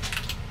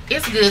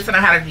it's good to know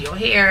how to do your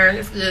hair.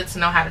 It's good to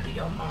know how to do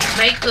your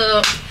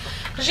makeup.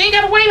 Because you ain't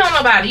got to wait on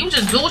nobody. You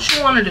just do what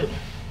you want to do.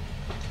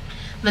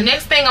 The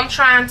next thing I'm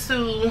trying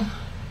to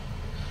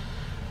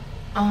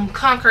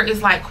conquer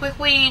is like quick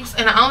weaves.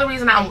 And the only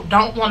reason I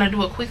don't want to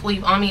do a quick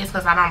weave on me is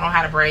because I don't know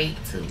how to braid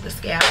to the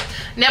scalp.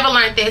 Never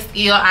learned that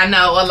skill. I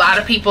know a lot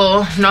of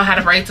people know how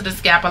to braid to the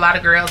scalp, a lot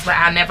of girls, but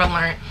I never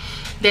learned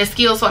that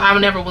skill. So I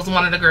never was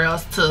one of the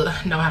girls to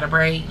know how to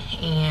braid.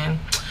 And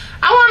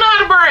I want to know how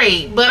to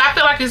braid, but I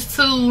feel like it's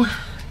too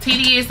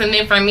tedious, and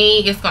then for me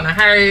it's gonna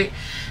hurt.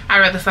 I'd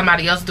rather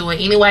somebody else do it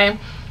anyway.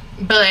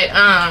 But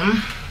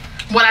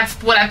what I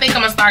think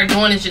I'm gonna start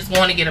doing is just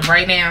going to get a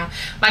braid down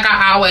like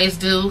I always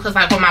do. Because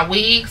like with my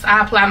wigs,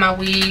 I apply my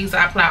wigs,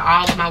 I apply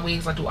all of my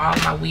wigs, I do all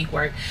of my wig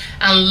work,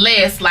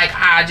 unless like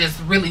I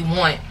just really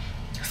want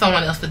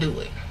someone else to do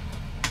it.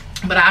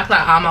 But I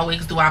apply all my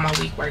wigs, do all my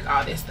wig work,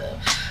 all that stuff.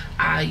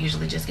 I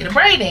usually just get a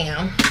braid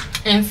down.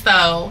 And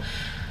so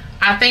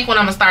I think what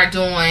I'm gonna start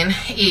doing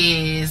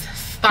is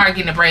start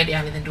getting a braid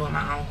down and then doing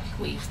my own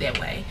weaves that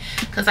way.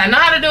 Because I know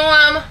how to do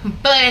them,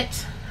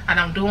 but I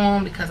don't do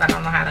them because I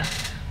don't know how to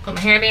put my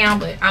hair down.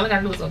 But all I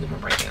gotta do is go get my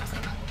braid down. So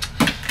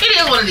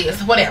it is what it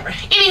is, whatever.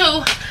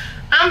 Anywho,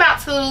 I'm about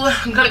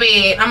to go to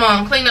bed. I'm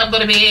gonna clean up, go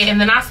to bed,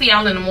 and then I'll see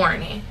y'all in the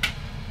morning.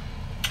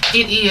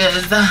 It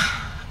is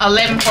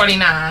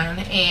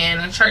 11:49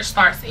 and church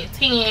starts at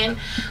 10.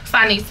 So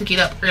I need to get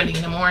up early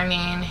in the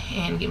morning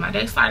and get my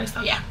day started.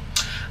 So yeah,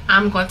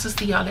 I'm going to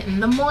see y'all in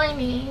the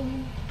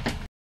morning.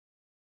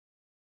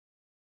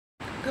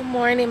 Good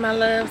morning, my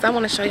loves. I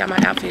want to show y'all my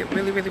outfit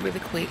really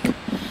quick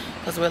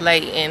because we're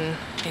late and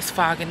it's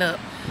fogging up.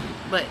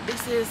 But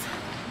this is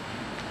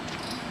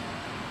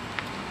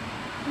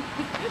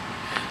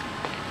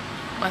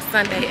my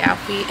Sunday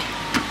outfit.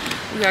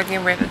 We are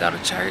getting ready to go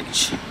to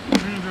church.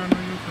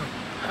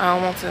 I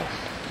don't want to.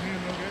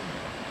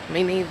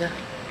 Me neither.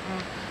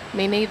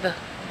 Me neither.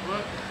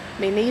 What?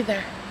 Me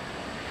neither.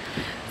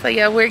 So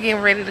yeah, we're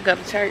getting ready to go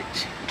to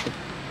church.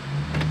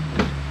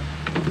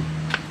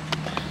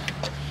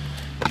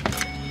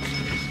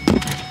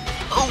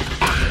 Oh.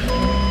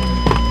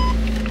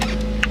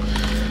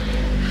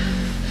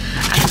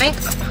 I think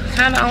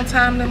kind of on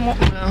time this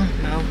morning.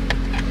 No.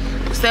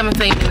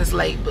 17 minutes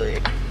late, but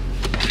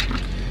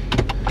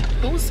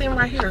who was sitting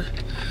right here?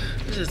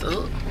 It's just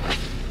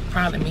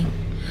probably me.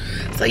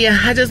 So yeah,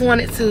 I just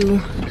wanted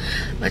to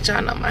let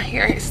y'all know my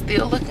hair is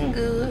still looking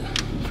good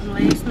from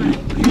last night.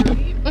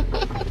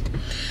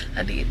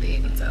 I did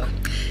that. So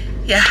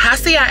yeah, I'll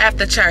see y'all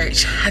after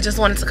church. I just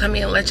wanted to come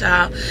in and let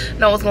y'all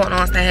know what's going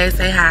on. Say hey,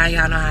 say hi.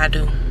 Y'all know how I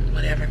do,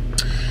 whatever.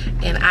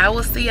 And I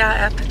will see y'all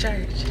after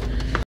church.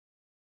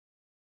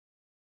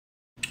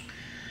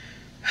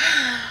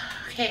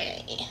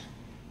 Okay,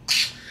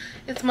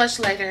 it's much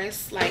later.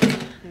 It's like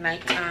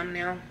nighttime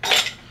now.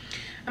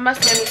 I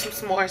must make me some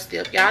s'mores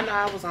dip. Y'all know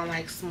I was on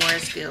like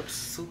s'mores dip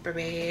super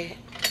bad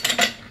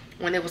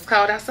when it was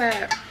cold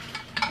outside.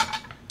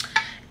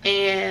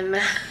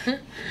 And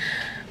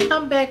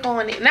I'm back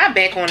on it. Not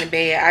back on it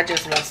bad. I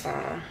just want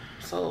some.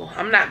 So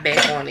I'm not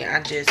back on it.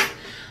 I just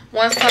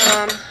want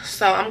some.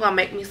 So I'm going to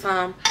make me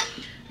some.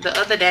 The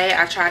other day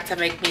I tried to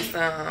make me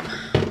some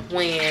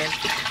when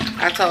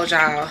I told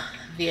y'all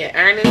that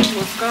Ernest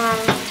was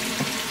gone.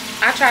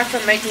 I tried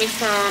to make me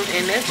some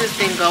and that just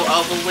didn't go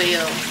over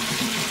well.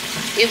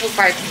 It was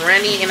like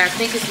runny, and I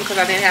think it's because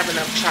I didn't have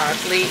enough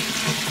chocolate,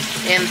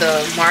 and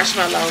the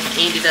marshmallows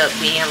ended up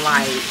being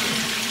like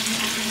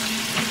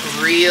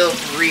real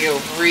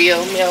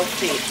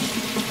melted.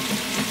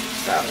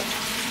 So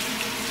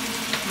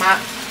my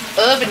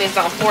oven is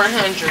on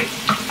 400.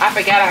 I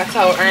forgot I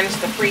told Ernest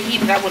to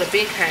preheat it. I would have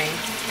been came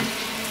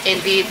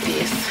and did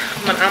this.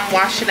 When I'm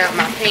washing out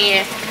my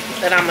pan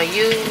that I'm gonna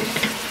use,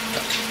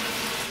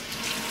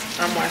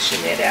 I'm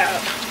washing it out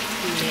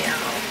now.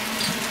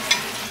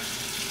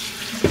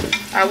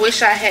 I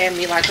wish I had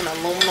me like an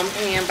aluminum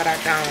pan, but I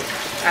don't.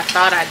 I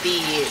thought I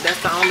did.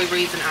 That's the only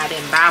reason I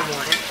didn't buy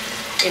one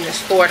in the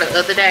store the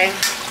other day,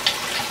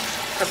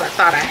 because I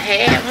thought I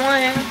had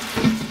one,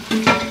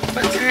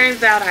 but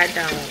turns out I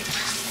don't.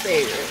 So,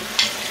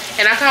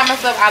 and I called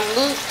myself, I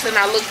looked and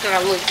I looked and I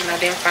looked and I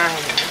didn't find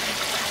one.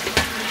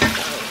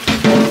 So,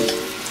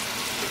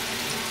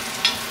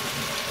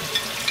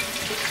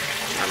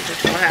 I'm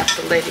just gonna have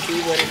to let it be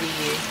what it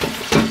is.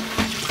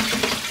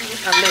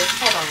 Unless,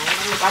 hold on,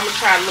 I'm gonna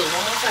try to look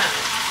one more time.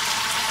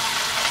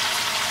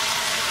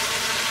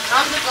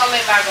 I'm just gonna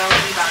let bygones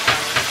be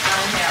bygones. I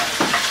don't have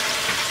it.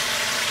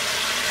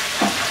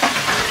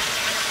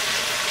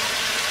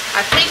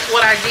 I think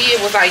what I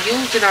did was I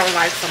used it on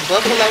like some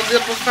buffalo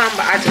dip or something,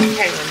 but I just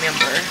can't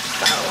remember.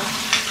 So,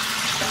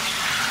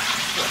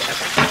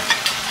 whatever.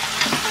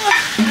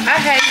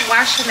 I hate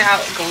washing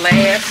out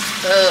glass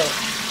stuff.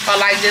 Or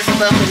like this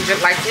stuff, and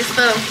just like this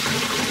stuff.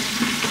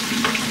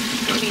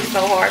 Be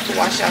so hard to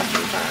wash out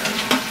sometimes.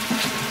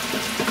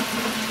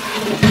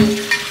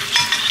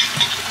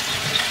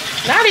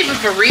 Not even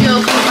for real,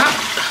 because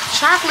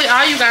chocolate,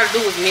 all you gotta do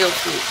is milk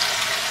it.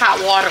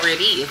 Hot water it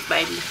is,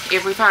 baby,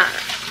 every time.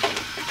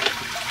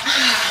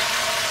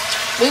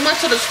 We went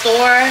to the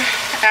store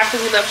after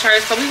we left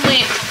church. So we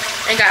went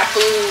and got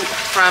food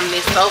from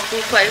this soul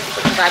food place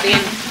because I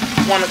didn't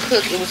want to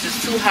cook. It was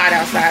just too hot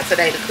outside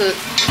today to cook.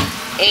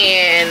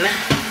 And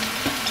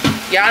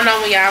y'all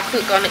know when y'all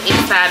cook on the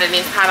inside and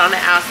it's hot on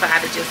the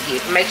outside, it just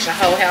makes your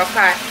whole house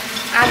hot.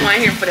 I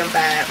wasn't here for them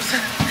vibes.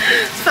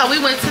 So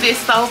we went to this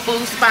soul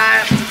food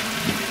spot.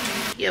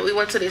 Yeah, we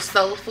went to this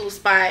soul food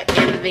spot,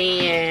 and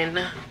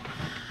then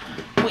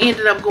we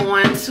ended up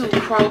going to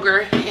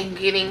Kroger and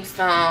getting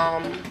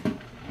some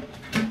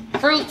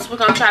fruits. We're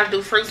gonna try to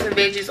do fruits and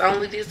veggies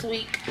only this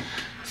week.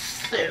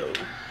 So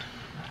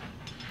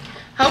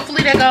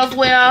hopefully that goes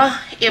well.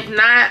 If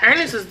not,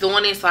 Ernest is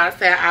doing it, so I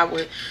said I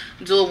would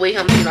do it with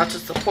him, you know, to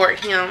support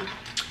him.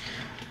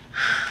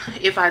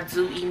 If I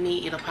do eat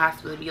meat, it'll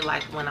possibly be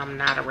like when I'm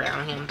not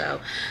around him though,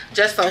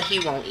 just so he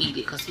won't eat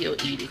it, because he'll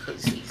eat it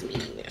because he sees me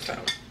eating it. So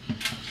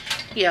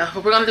yeah,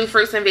 but we're gonna do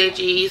fruits and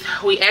veggies.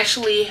 We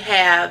actually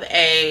have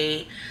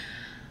a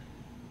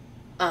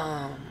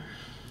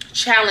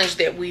challenge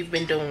that we've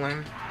been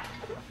doing.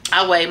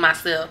 I weighed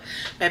myself,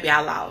 maybe I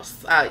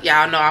lost.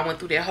 Y'all know I went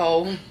through that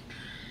whole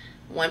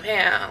 1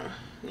 pound,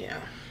 yeah,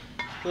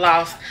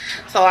 lost.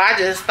 So I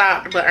just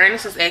stopped, but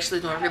Ernest is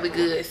actually doing really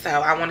good, so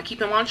I want to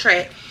keep him on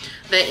track.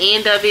 The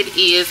end of it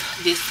is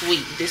this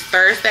week, this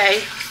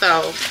Thursday,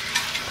 so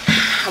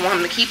I want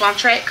him to keep on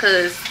track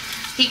because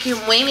he can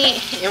win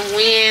it and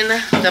win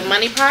the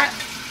money pot.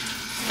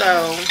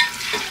 So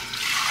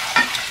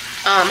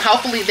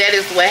hopefully that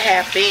is what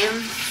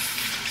happens.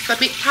 It's a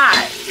big pot,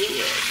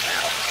 yeah, so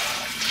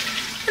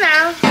you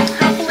know,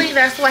 hopefully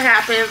that's what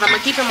happens. I'm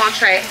gonna keep him on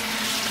track,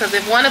 because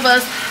if one of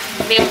us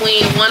didn't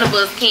win, one of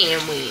us can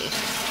win,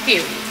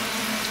 period.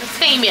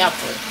 Team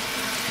effort,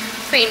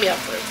 team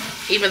effort.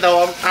 Even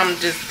though I'm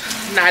just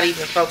not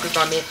even focused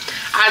on it.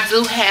 I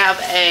do have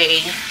a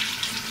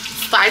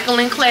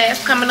cycling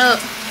class coming up.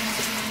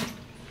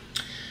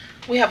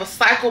 We have a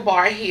cycle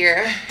bar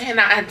here, and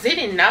I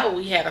didn't know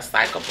we had a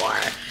cycle bar.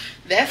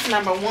 That's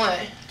number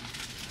one.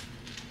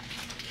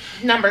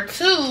 Number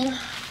two,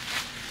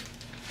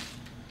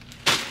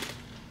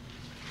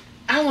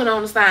 I went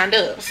on and signed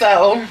up.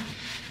 So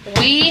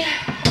we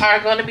are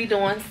going to be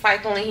doing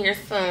cycling here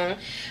soon.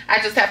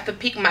 I just have to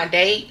pick my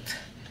date,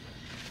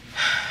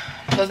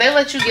 because they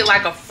let you get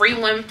like a free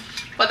one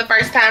for the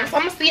first time. So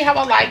I'm going to see how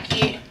I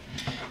like it,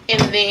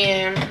 and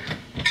then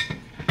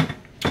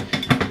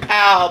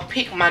I'll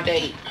pick my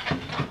date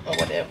or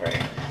whatever.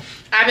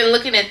 I've been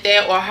looking at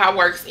that or Hot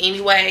Works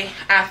anyway.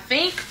 I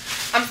think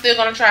I'm still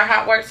going to try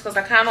Hot Works because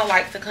I kind of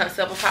like the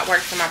concept of Hot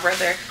Works, and my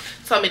brother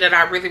told me that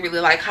I really, really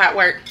like Hot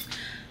Works.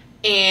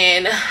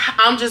 And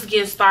I'm just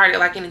getting started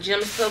like in the gym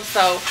and stuff,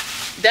 so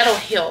that'll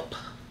help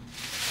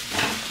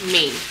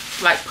me,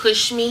 like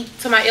push me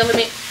to my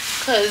element.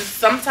 Because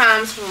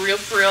sometimes for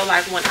real,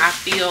 like when I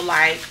feel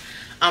like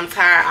I'm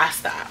tired, I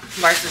stop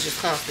versus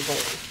just constantly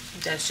going.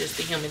 That's just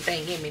the human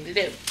thing in me to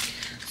do.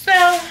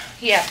 So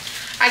yeah,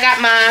 I got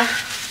my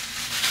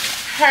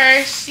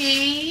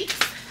Hershey's,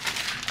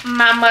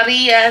 my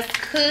Maria's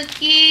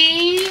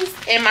cookies,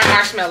 and my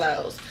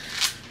marshmallows.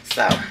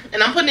 So,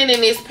 and I'm putting it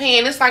in this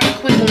pan. It's like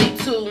equivalent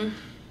to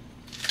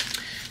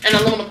an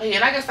aluminum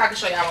pan. I guess I can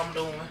show y'all what I'm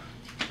doing.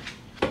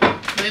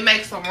 Let me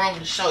make some room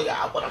to show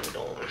y'all what I'm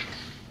doing.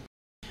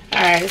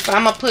 Alright, so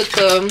I'm going to put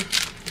the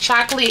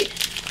chocolate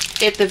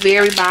at the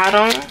very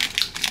bottom.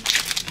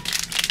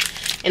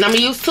 And I'm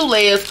going to use 2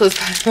 layers because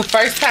the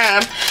first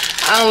time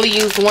I only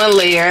used 1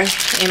 layer.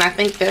 And I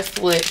think that's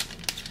what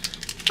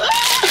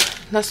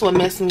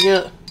messed me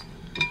up.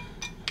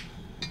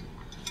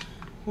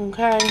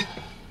 Okay.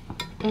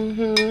 I'm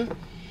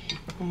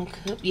gonna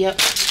cut, yep.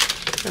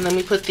 And let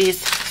me put this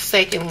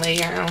second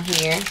layer on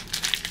here.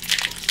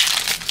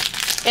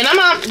 And I'm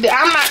not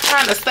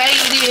trying to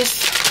save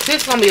this.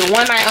 This is gonna be a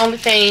one night only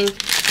thing.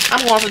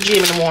 I'm going to the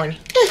gym in the morning.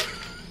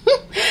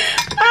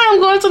 I'm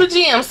going to the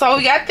gym, so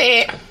we got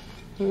that.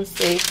 Let me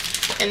see.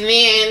 And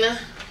then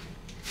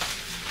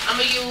I'm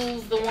gonna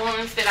use the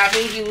ones that I've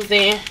been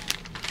using.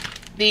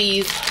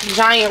 These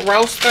giant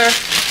roaster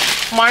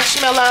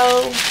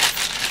marshmallows.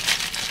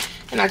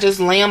 And I just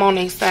lay them on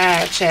their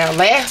side, child.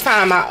 Last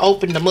time I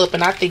opened them up,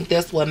 and I think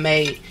that's what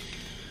made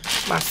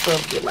my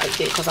stuff get like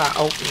that, because I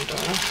opened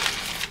them.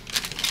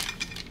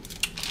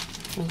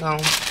 I'm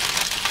going.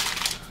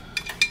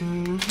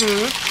 I'm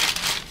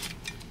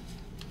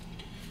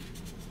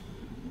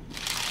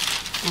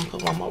gonna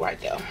put one more right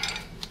there.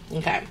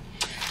 Okay.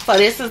 So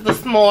this is the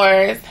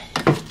s'mores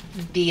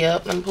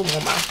dip. Let me put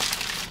one more.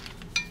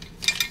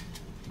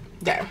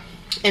 There.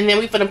 And then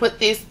we're gonna put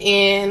this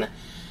in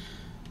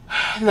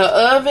the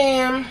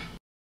oven.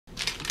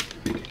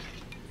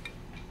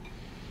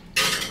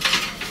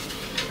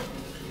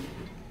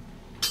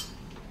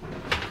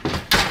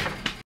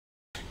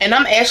 And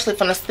I'm actually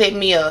gonna set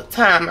me a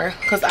timer,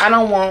 because I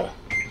don't want,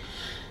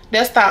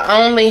 that's the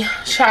only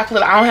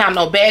chocolate. I don't have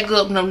no bag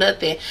up, no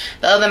nothing.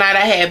 The other night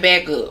I had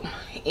bag up,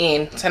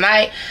 and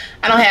tonight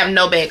I don't have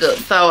no bag up.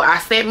 So I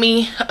set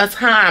me a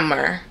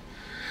timer.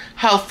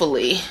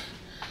 Hopefully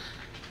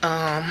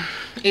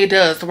it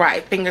does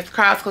right. Fingers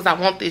crossed, because I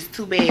want this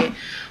too bad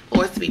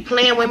for it to be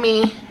playing with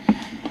me.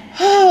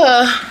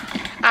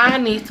 I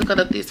need to cut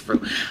up this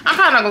fruit. I'm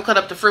probably not gonna cut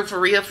up the fruit for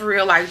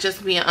real, like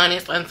just being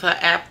honest, until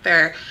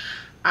after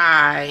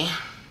I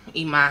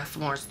eat my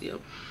s'mores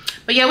still.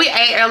 But yeah, we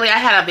ate early. I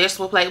had a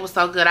vegetable plate. It was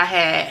so good. I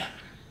had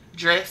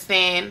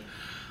dressing,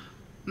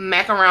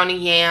 macaroni,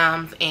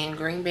 yams, and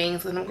green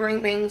beans. And the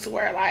green beans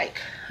were like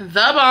the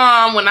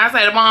bomb. When I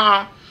say the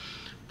bomb,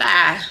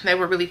 fire. They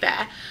were really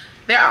fire.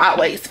 They're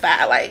always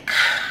fire. Like,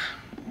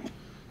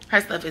 her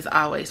stuff is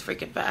always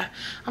freaking fire.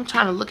 I'm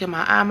trying to look at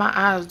my eye. My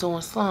eye is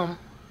doing something.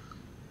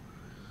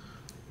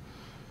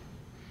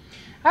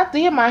 I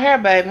did my hair,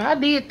 baby. I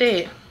did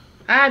that.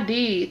 I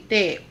did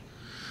that.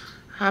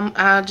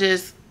 I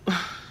just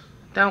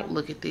don't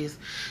look at this.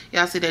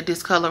 Y'all see that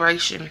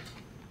discoloration?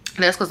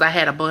 That's because I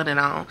had a bun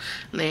on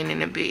laying in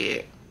the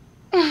bed.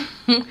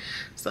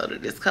 So the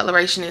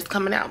discoloration is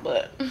coming out,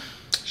 but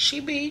she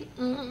be.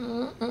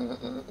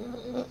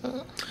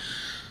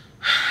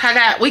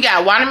 We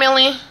got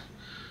watermelon,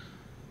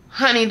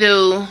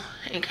 honeydew,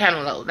 and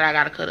cantaloupe that I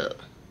gotta cut up.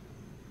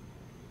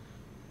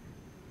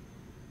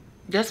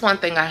 That's one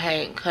thing I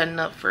hate, cutting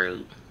up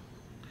fruit.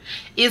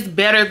 It's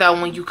better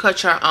though when you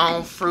cut your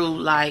own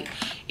fruit. Like,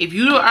 if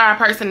you are a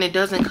person that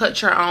doesn't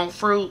cut your own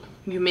fruit,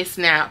 you're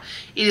missing out.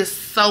 It is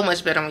so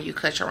much better when you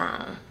cut your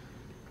own,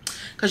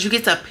 because you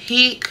get to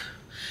pick.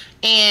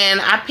 And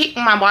I pick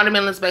my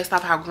watermelons based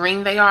off how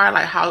green they are,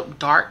 like how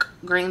dark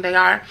green they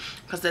are,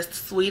 because that's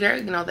sweeter.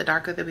 You know, the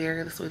darker the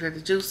berry, the sweeter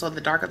the juice. So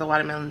the darker the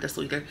watermelon, the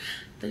sweeter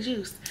the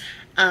juice.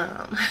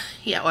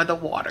 Yeah, or the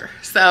water.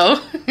 So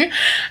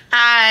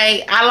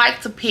I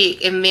like to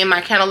pick. And then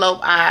my cantaloupe,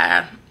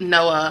 I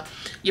know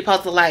you're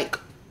supposed to like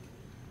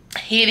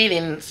hit it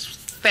and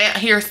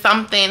hear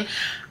something.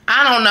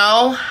 I don't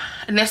know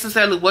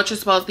necessarily what you're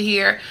supposed to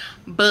hear,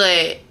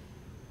 but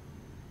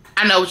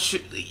I know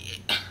what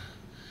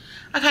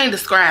I can't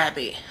describe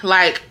it.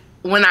 Like,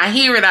 when I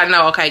hear it, I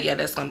know, okay, yeah,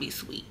 that's gonna be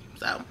sweet.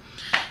 So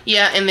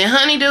yeah. And then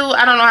honeydew,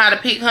 I don't know how to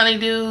pick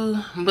honeydew,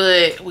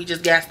 but we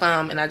just got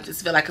some, and I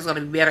just feel like it's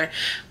gonna be better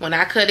when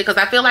I cut it, because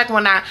I feel like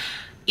when I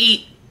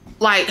eat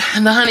like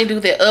the honeydew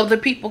that other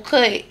people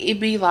cut, it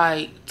be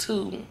like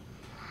too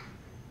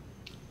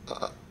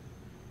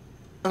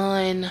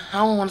I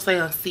don't want to say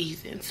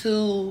unseasoned,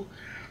 too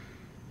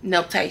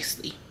no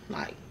tasty,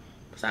 like.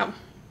 So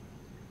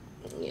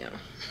yeah.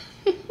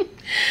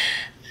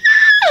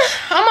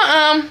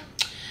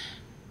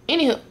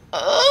 Anywho,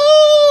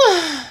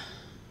 I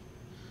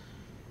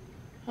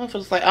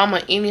feel like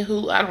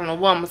anywho, I don't know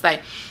what I'm gonna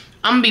say.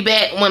 I'm gonna be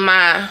back when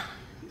I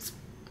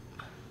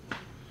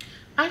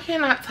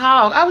cannot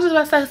talk. I was just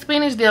about to say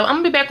spinach dip. I'm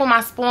gonna be back when my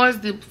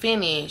s'mores dip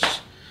finish.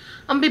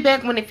 I'm gonna be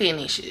back when it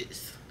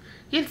finishes.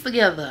 Get it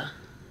together.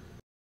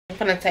 I'm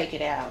gonna take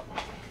it out.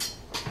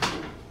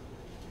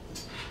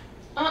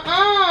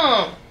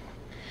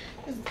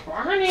 It's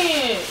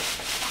burning.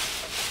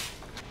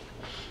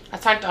 I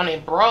turned on a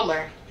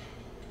broiler.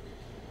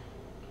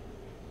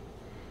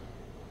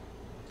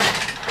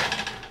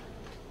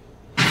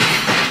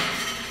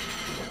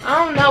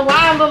 I don't know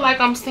why I look like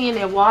I'm seeing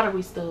that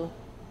watery stuff.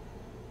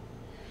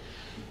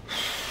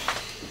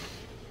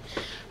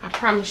 I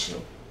promise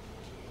you.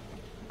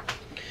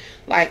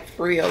 Like,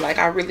 for real. Like,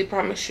 I really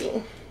promise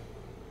you.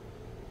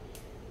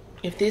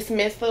 If this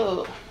mess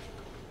up.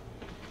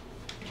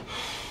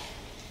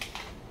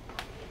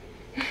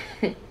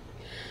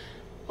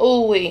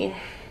 Ooh wee.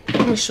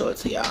 Let me show it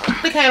to y'all.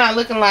 It came out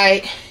looking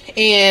like,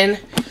 and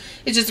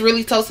it just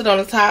really toasted on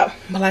the top.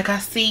 But like I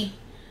see,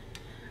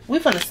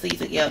 we're gonna see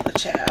together,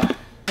 child.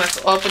 Let's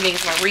open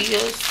these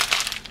Marias.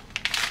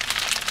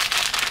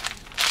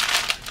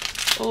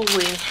 Ooh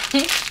wee.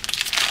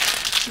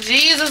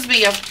 Jesus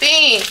be a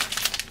thing.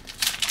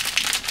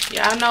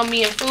 Y'all know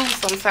me and food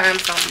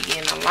sometimes don't be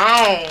getting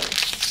along.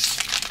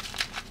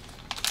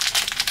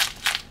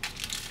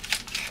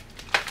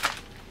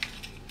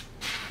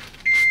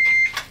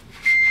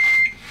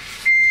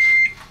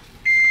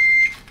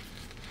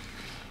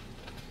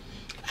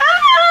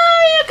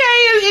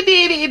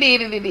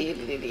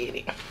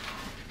 It.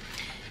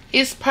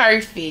 It's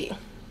perfect.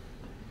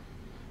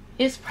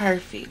 It's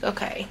perfect.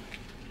 Okay.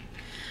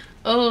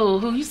 Oh,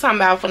 who you talking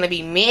about finna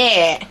be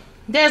mad?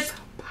 That's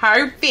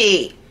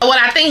perfect. What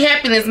I think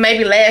happened is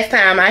maybe last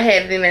time I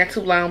had it in there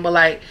too long, but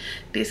like,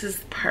 this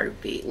is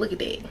perfect. Look at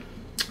that.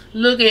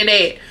 Look at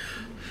that.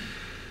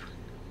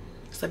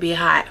 It's a bit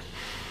hot.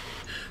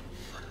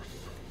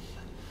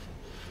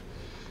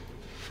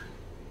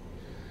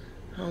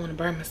 I don't want to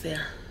burn myself.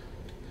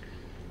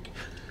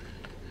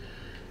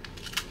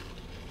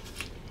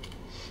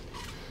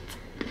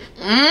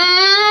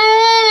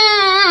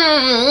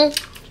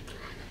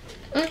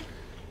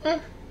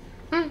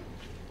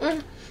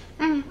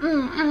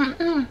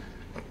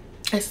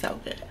 It's so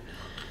good.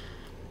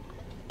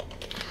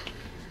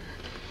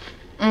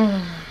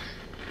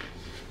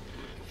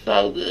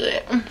 So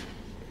good.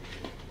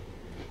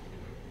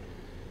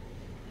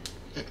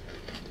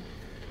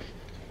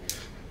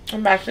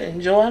 I'm about to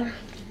enjoy it.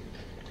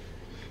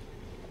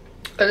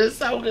 It is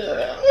so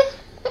good.